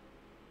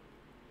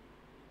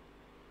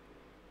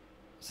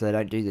 So they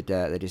don't do the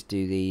dirt, they just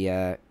do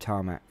the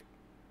tarmac,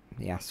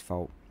 the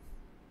asphalt.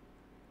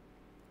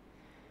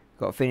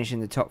 Got to finish in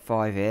the top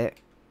 5 here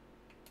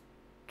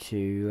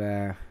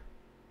to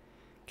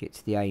get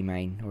to the A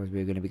main, or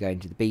we're going to be going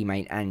to the B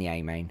main and the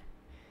A main,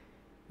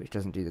 which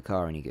doesn't do the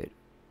car any good.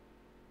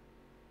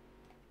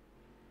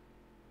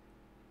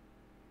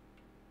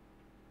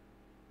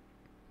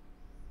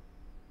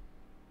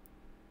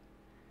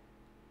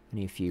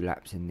 Only a few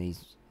laps in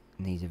these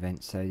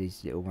events, so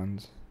these little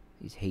ones,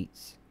 these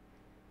heats,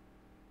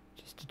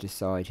 just to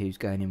decide who's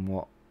going in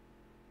what.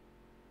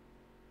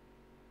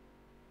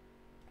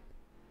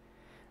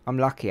 I'm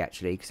lucky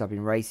actually, because I've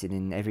been racing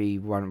in every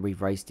one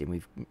we've raced in.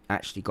 We've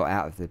actually got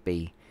out of the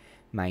B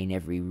main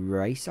every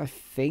race, I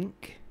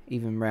think,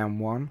 even round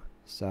 1.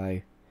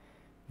 So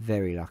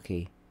very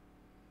lucky.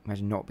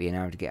 Imagine not being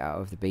able to get out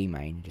of the B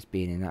main, just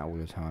being in that all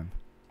the time.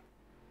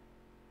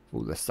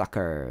 All the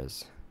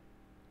suckers.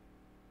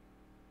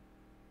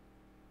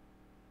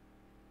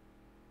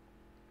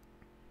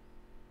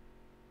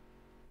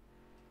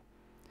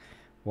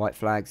 White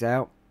flags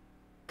out.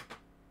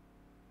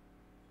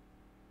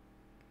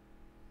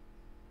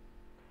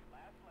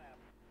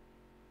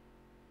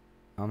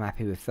 I'm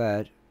happy with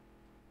 3rd.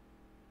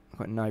 I've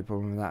got no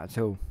problem with that at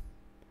all.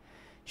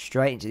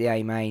 Straight into the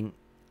A main,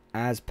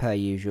 as per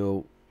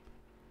usual.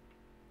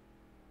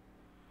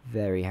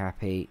 Very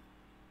happy.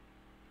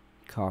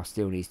 Car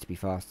still needs to be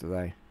faster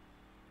though.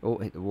 Oh,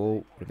 hit the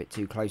wall. A bit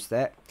too close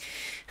there.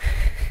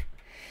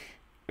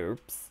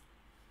 Oops.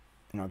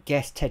 And I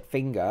guess Ted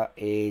Finger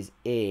is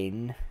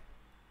in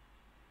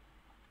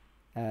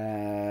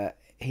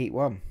Heat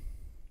 1.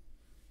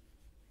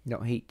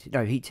 Not Heat 2.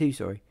 No, Heat 2,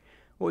 sorry.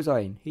 What was I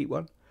in? Heat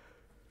 1.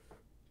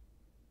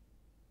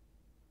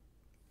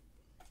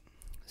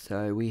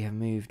 So we have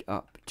moved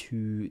up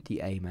to the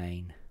A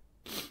main.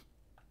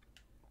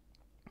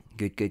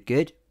 Good, good,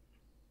 good.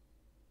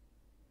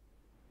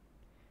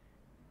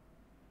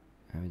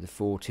 The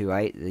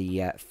 428,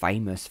 the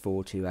famous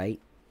 428.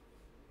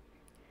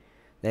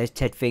 There's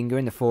Ted Finger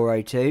in the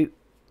 402.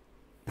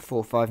 The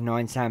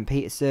 459, Sam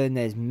Peterson.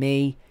 There's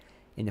me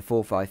in the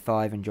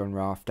 455 and John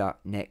Rafter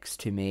next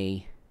to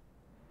me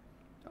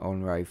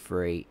on row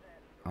 3.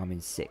 I'm in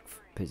 6th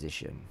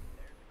position.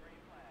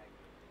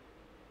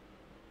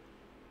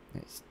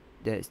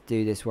 Let's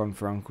do this one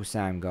for Uncle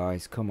Sam,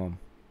 guys. Come on.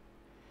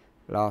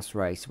 Last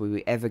race. Will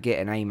we ever get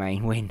an A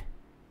main win?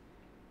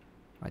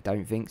 I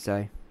don't think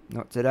so.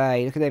 Not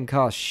today. Look at them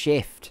cars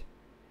shift.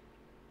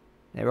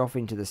 They're off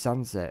into the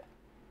sunset.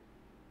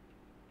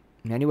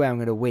 The only way I'm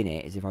going to win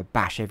it is if I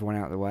bash everyone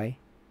out of the way.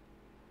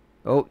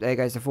 Oh, there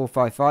goes the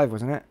 455,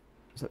 wasn't it?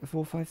 Was that the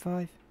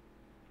 455?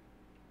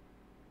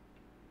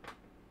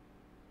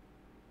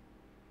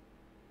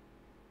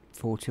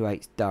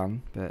 .428's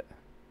done, but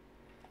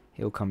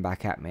he'll come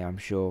back at me, I'm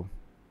sure.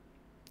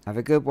 Have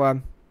a good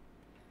one.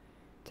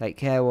 Take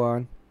care,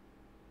 Warren.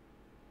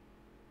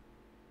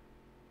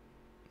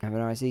 Have a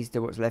nice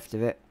Easter, what's left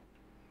of it.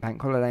 Bank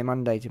holiday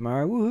Monday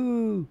tomorrow.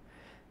 Woohoo!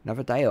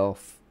 Another day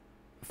off.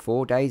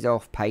 4 days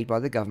off paid by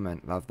the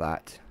government. Love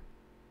that.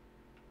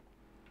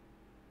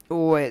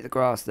 Oh, I hit the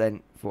grass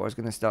then. Thought I was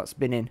going to start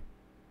spinning.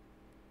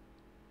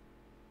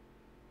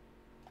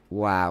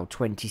 Wow,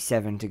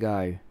 27 to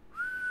go.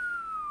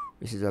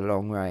 This is a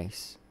long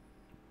race.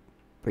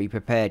 Be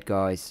prepared,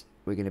 guys.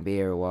 We're going to be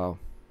here a while.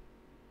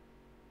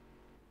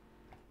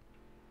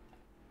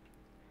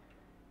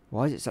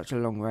 Why is it such a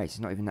long race? It's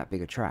not even that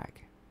big a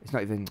track. It's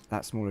not even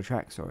that small a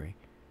track, sorry.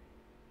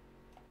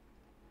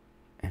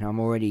 And I'm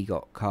already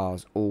got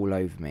cars all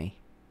over me.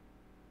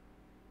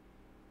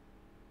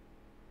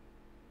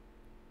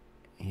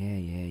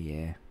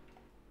 Yeah.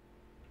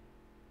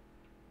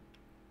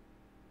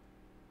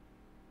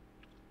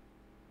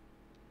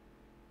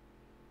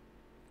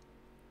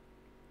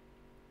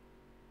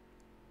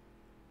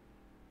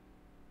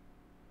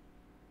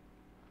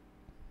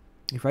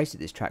 We've raced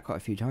at this track quite a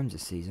few times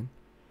this season.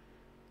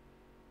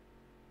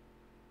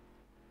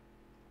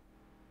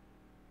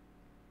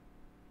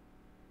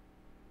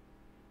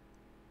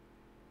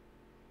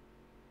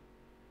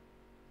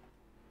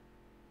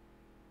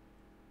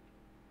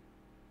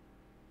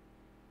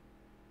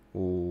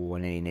 Oh, I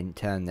nearly didn't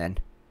turn then.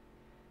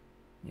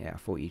 Yeah, I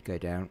thought you'd go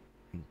down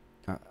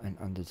and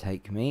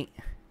undertake me.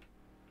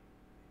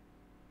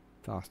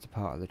 Faster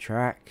part of the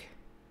track.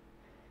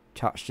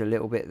 Touched a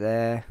little bit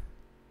there.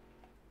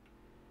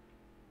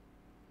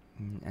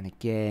 And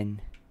again.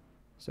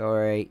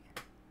 Sorry.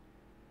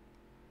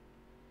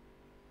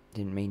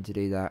 Didn't mean to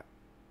do that.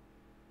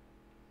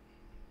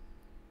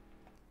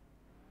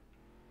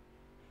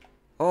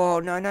 Oh,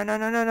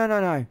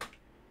 no.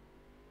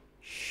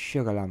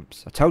 Sugar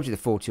lumps. I told you the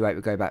 428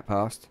 would go back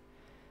past.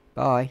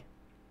 Bye.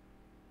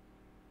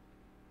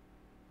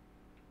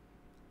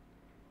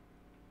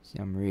 See,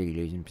 I'm really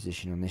losing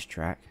position on this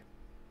track.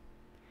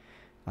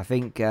 I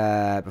think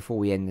before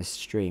we end this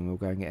stream, we'll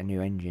go and get a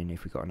new engine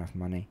if we've got enough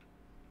money.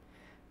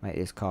 Make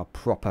this car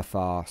proper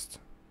fast.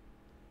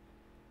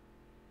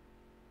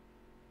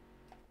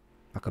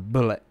 Like a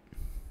bullet.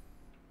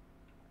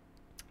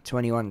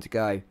 21 to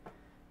go.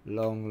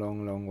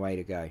 Long way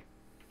to go.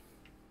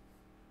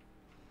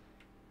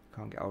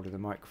 Can't get hold of the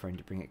microphone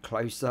to bring it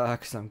closer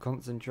because I'm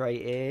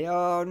concentrating.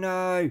 Oh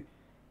no!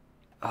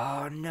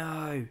 Oh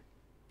no!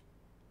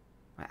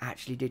 I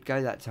actually did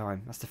go that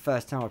time. That's the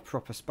first time I've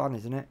proper spun,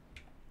 isn't it?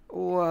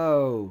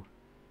 Whoa!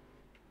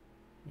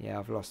 Yeah,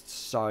 I've lost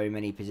so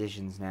many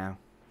positions now.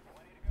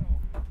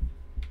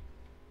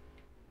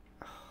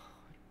 Oh,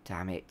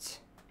 damn it.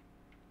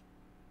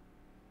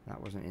 That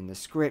wasn't in the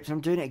script.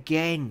 I'm doing it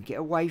again. Get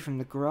away from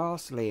the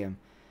grass, Liam.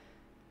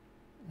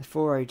 The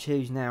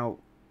 402's now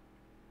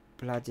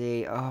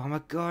bloody... Oh my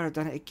god, I've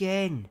done it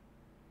again.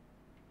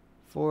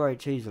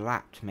 402's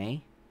lapped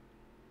me.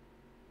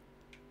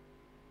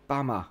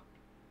 Bummer.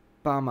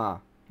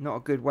 Not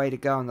a good way to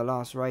go on the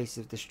last race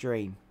of the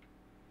stream.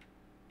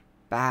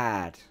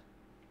 Bad.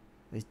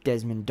 There's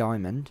Desmond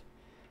Diamond.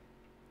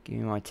 Give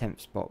me my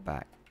 10th spot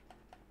back.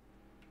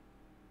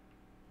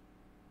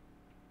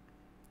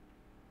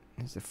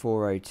 There's the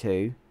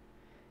 402,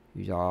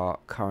 who's our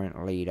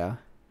current leader.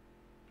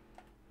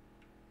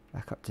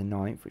 Back up to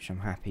 9th, which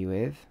I'm happy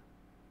with.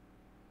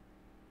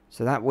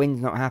 So that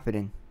win's not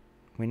happening.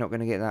 We're not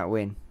going to get that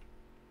win.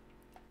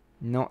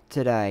 Not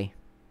today.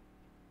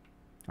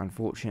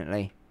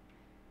 Unfortunately.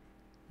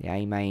 The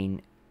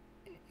A-main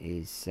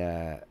is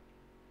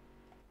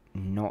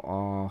not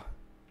our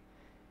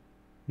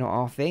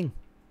thing.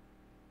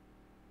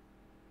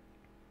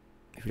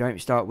 If we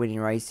don't start winning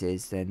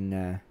races,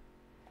 then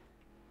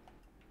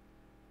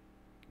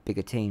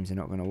bigger teams are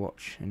not going to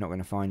watch and not going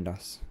to find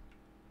us.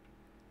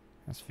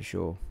 That's for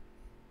sure.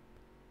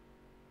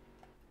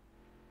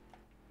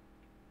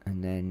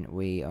 And then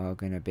we are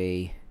going to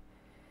be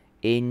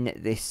in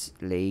this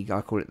league.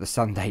 I call it the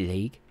Sunday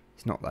League.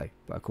 It's not though,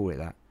 but I call it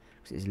that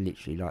because it's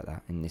literally like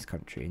that in this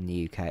country. In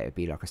the UK, it would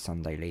be like a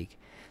Sunday League.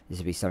 This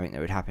would be something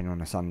that would happen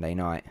on a Sunday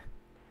night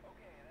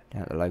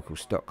down at the local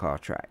stock car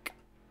track.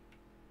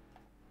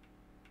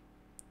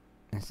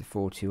 That's the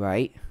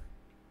 428.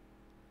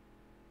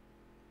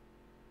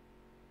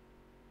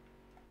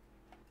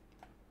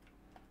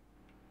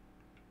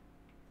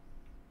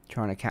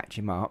 Trying to catch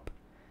him up,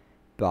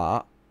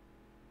 but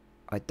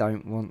I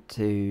don't want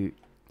to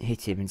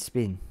hit him and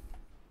spin.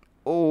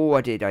 Oh,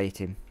 I hit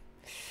him.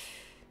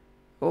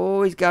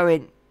 Oh, he's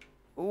going.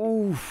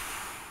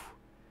 Oof.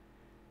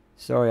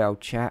 Sorry,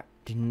 old chap.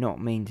 Did not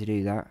mean to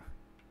do that.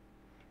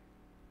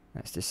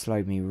 That's just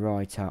slowed me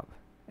right up.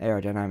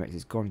 Aerodynamics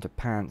has gone to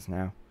pants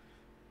now.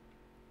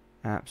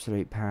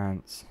 Absolute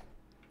pants.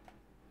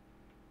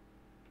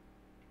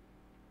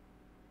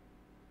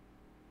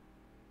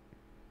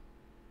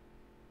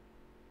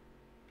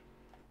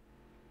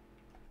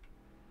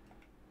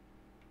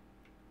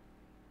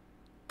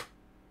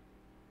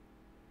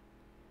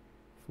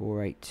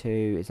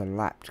 .482 is a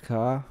lapped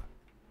car.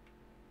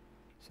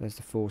 So there's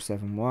the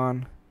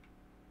 471.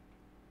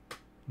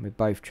 We're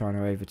both trying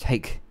to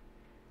overtake.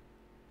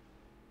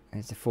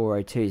 There's the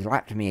 402. He's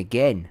lapped me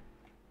again.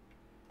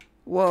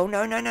 Whoa,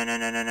 no.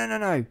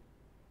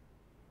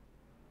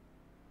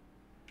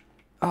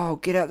 Oh,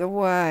 get out of the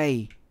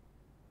way.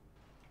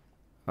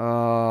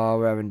 Oh,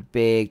 we're having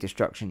big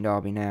destruction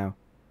derby now.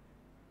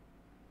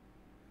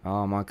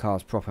 Oh, my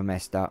car's proper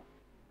messed up.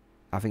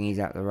 I think he's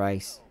out of the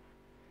race.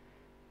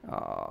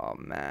 Oh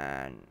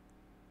man,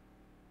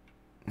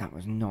 that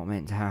was not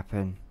meant to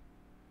happen.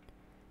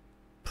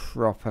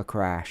 Proper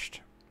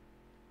crashed.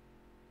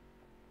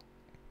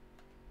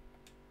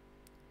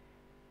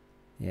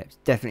 Yeah, it's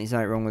definitely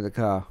something wrong with the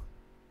car.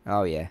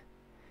 Oh yeah,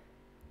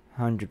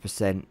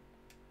 100%.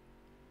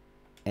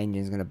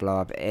 Engine's gonna blow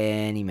up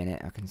any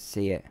minute. I can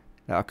see it.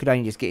 Like, I could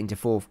only just get into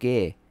 4th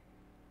gear.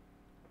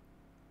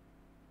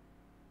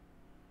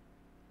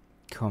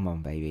 Come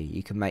on, baby,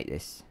 you can make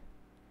this.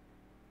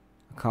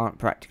 I can't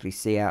practically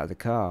see out of the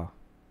car.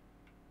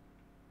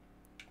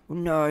 Oh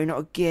no, not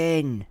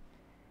again.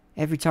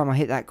 Every time I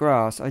hit that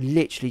grass, I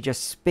literally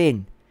just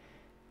spin.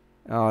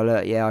 Oh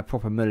look, yeah, I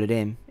proper mullered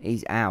him.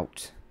 He's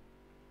out.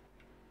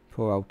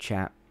 Poor old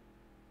chap.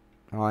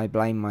 I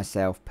blame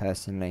myself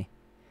personally.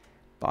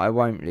 But I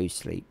won't lose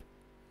sleep.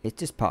 It's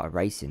just part of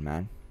racing,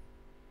 man.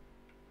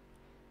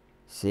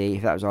 See,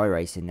 if that was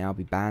iRacing now, I'd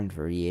be banned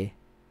for a year.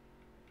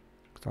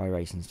 Because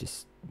iRacing's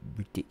just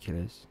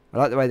ridiculous. I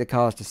like the way the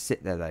cars just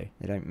sit there though.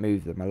 They don't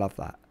move them. I love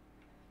that.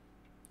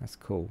 That's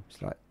cool.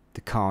 It's like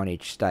the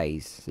carnage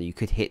stays. So you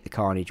could hit the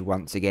carnage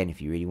once again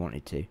if you really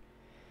wanted to.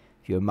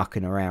 If you were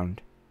mucking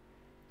around.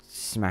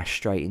 Smash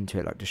straight into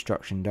it like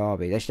Destruction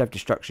Derby. They should have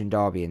Destruction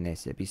Derby in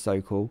this. It'd be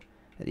so cool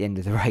at the end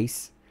of the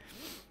race.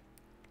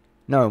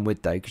 No one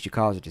would though, because your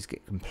cars would just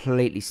get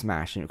completely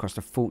smashed and it would cost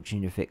a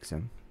fortune to fix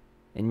them.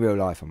 In real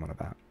life, I'm on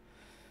about.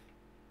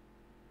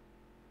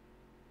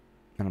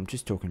 And I'm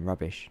just talking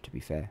rubbish, to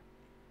be fair.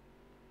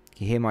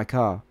 Can you hear my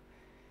car?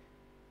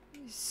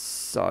 It's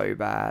so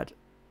bad.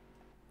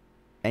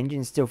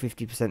 Engine's still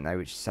 50% though,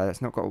 which so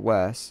that's not got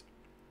worse.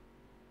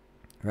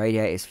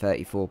 Radiator's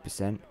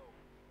 34%.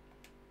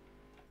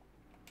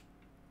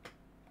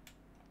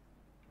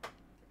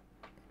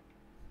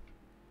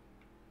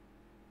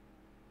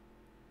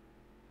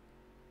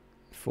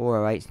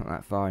 .408's not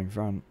that far in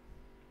front.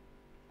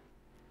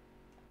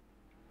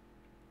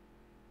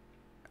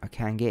 I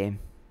can get him.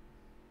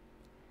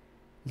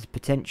 There's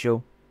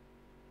potential.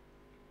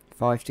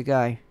 5 to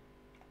go.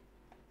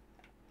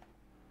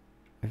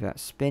 Without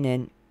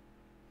spinning.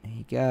 There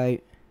you go.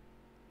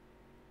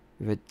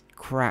 With a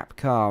crap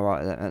car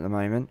right at the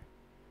moment.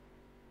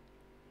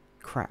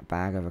 Crap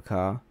bag of a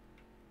car.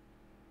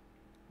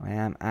 I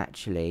am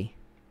actually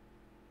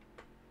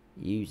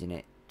using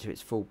it to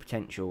its full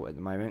potential at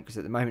the moment. Because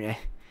at the moment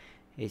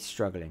it's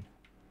struggling.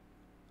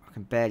 I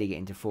can barely get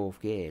into 4th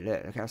gear.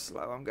 Look how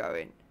slow I'm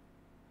going.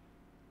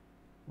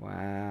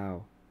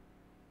 Wow.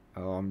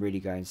 Oh, I'm really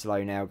going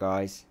slow now,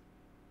 guys.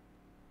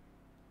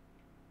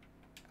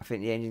 I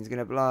think the engine's going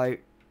to blow.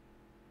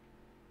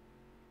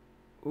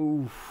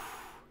 Oof.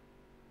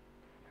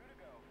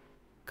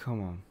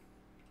 Come on.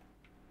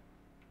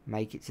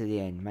 Make it to the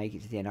end. Make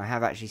it to the end. I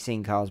have actually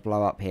seen cars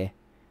blow up here.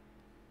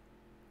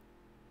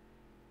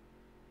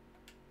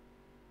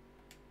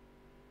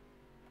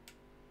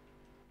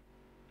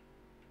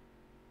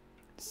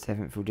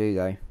 Seventh will do,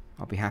 though.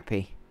 I'll be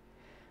happy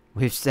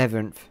with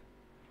 7th.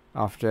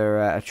 After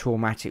a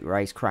traumatic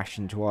race,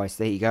 crashing twice.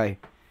 There you go.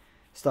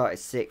 Started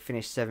 6th,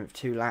 finished 7th,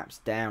 2 laps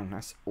down.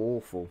 That's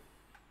awful.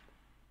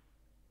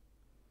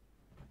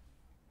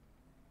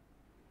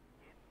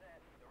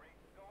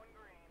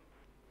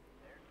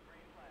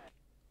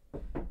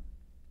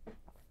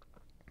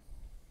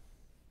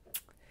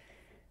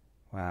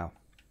 Wow.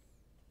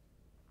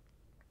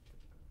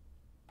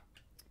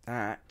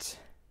 That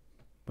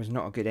was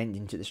not a good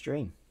ending to the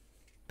stream,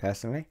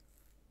 personally.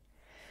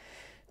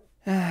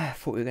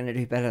 Thought we were going to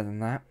do better than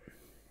that.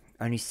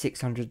 Only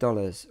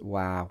 $600.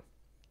 Wow.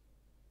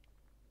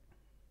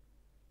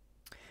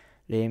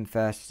 Liam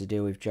first to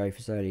deal with Joe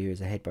Fazoli, who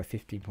is ahead by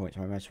 15 points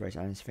on my motor race.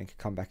 I just think a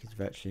comeback is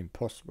virtually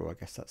impossible, I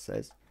guess that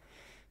says.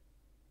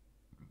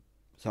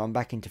 So I'm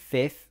back into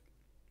 5th.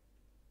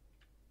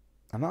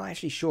 I'm not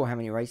actually sure how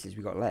many races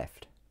we got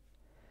left.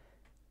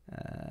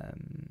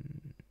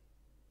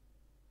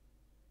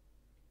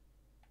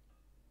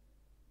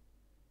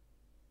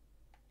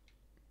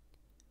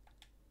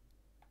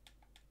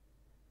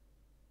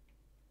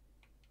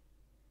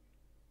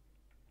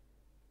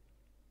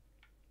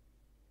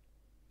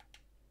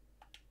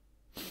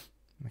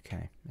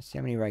 Okay, let's see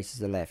how many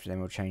races are left, and then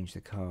we'll change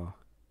the car.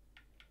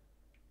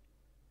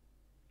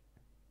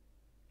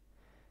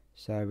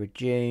 So with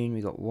June,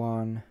 we got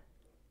 1,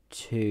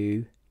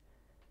 2.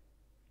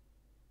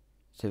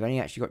 So we've only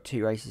actually got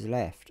 2 races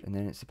left, and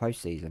then it's the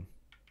post-season.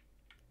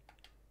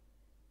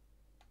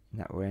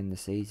 And that will end the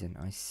season.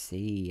 I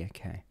see,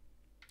 okay.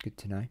 Good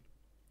to know.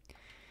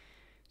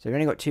 So we've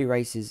only got 2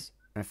 races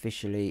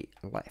officially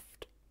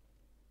left.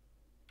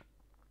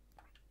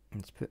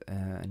 Let's put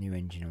a new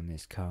engine on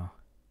this car.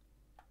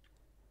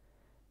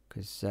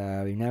 Because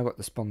we've now got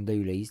the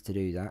spondoolies to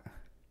do that.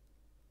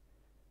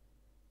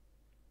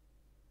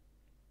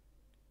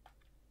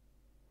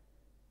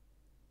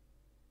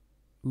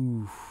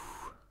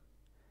 Oof.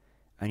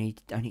 Only,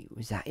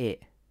 was that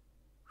it?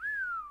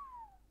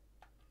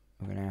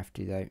 I'm going to have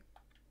to though.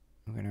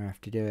 I'm going to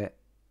have to do it.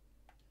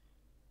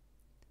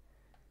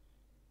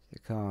 The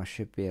car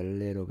should be a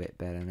little bit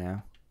better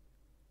now.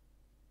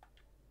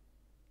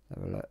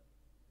 Let's have a look.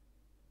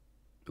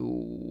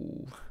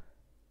 Ooh.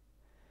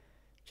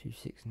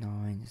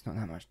 269. It's not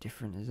that much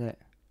different, is it?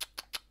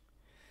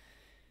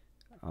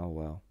 Oh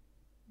well.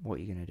 What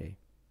are you going to do?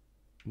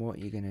 What are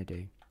you going to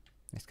do?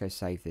 Let's go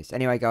save this.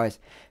 Anyway, guys,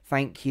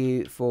 thank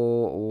you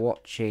for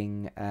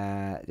watching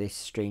this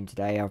stream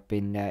today.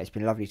 It's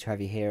been lovely to have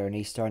you here on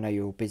Easter. I know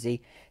you're all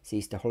busy. It's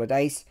Easter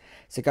holidays.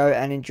 So go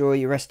and enjoy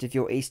the rest of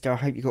your Easter. I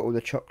hope you got all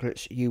the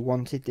chocolates you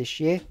wanted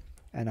this year.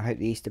 And I hope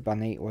the Easter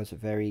Bunny was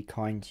very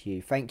kind to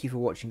you. Thank you for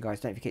watching,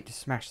 guys. Don't forget to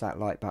smash that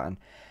like button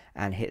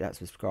and hit that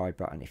subscribe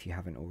button if you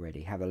haven't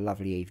already. Have a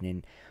lovely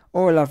evening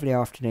or a lovely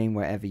afternoon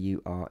wherever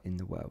you are in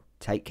the world.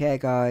 Take care,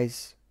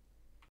 guys.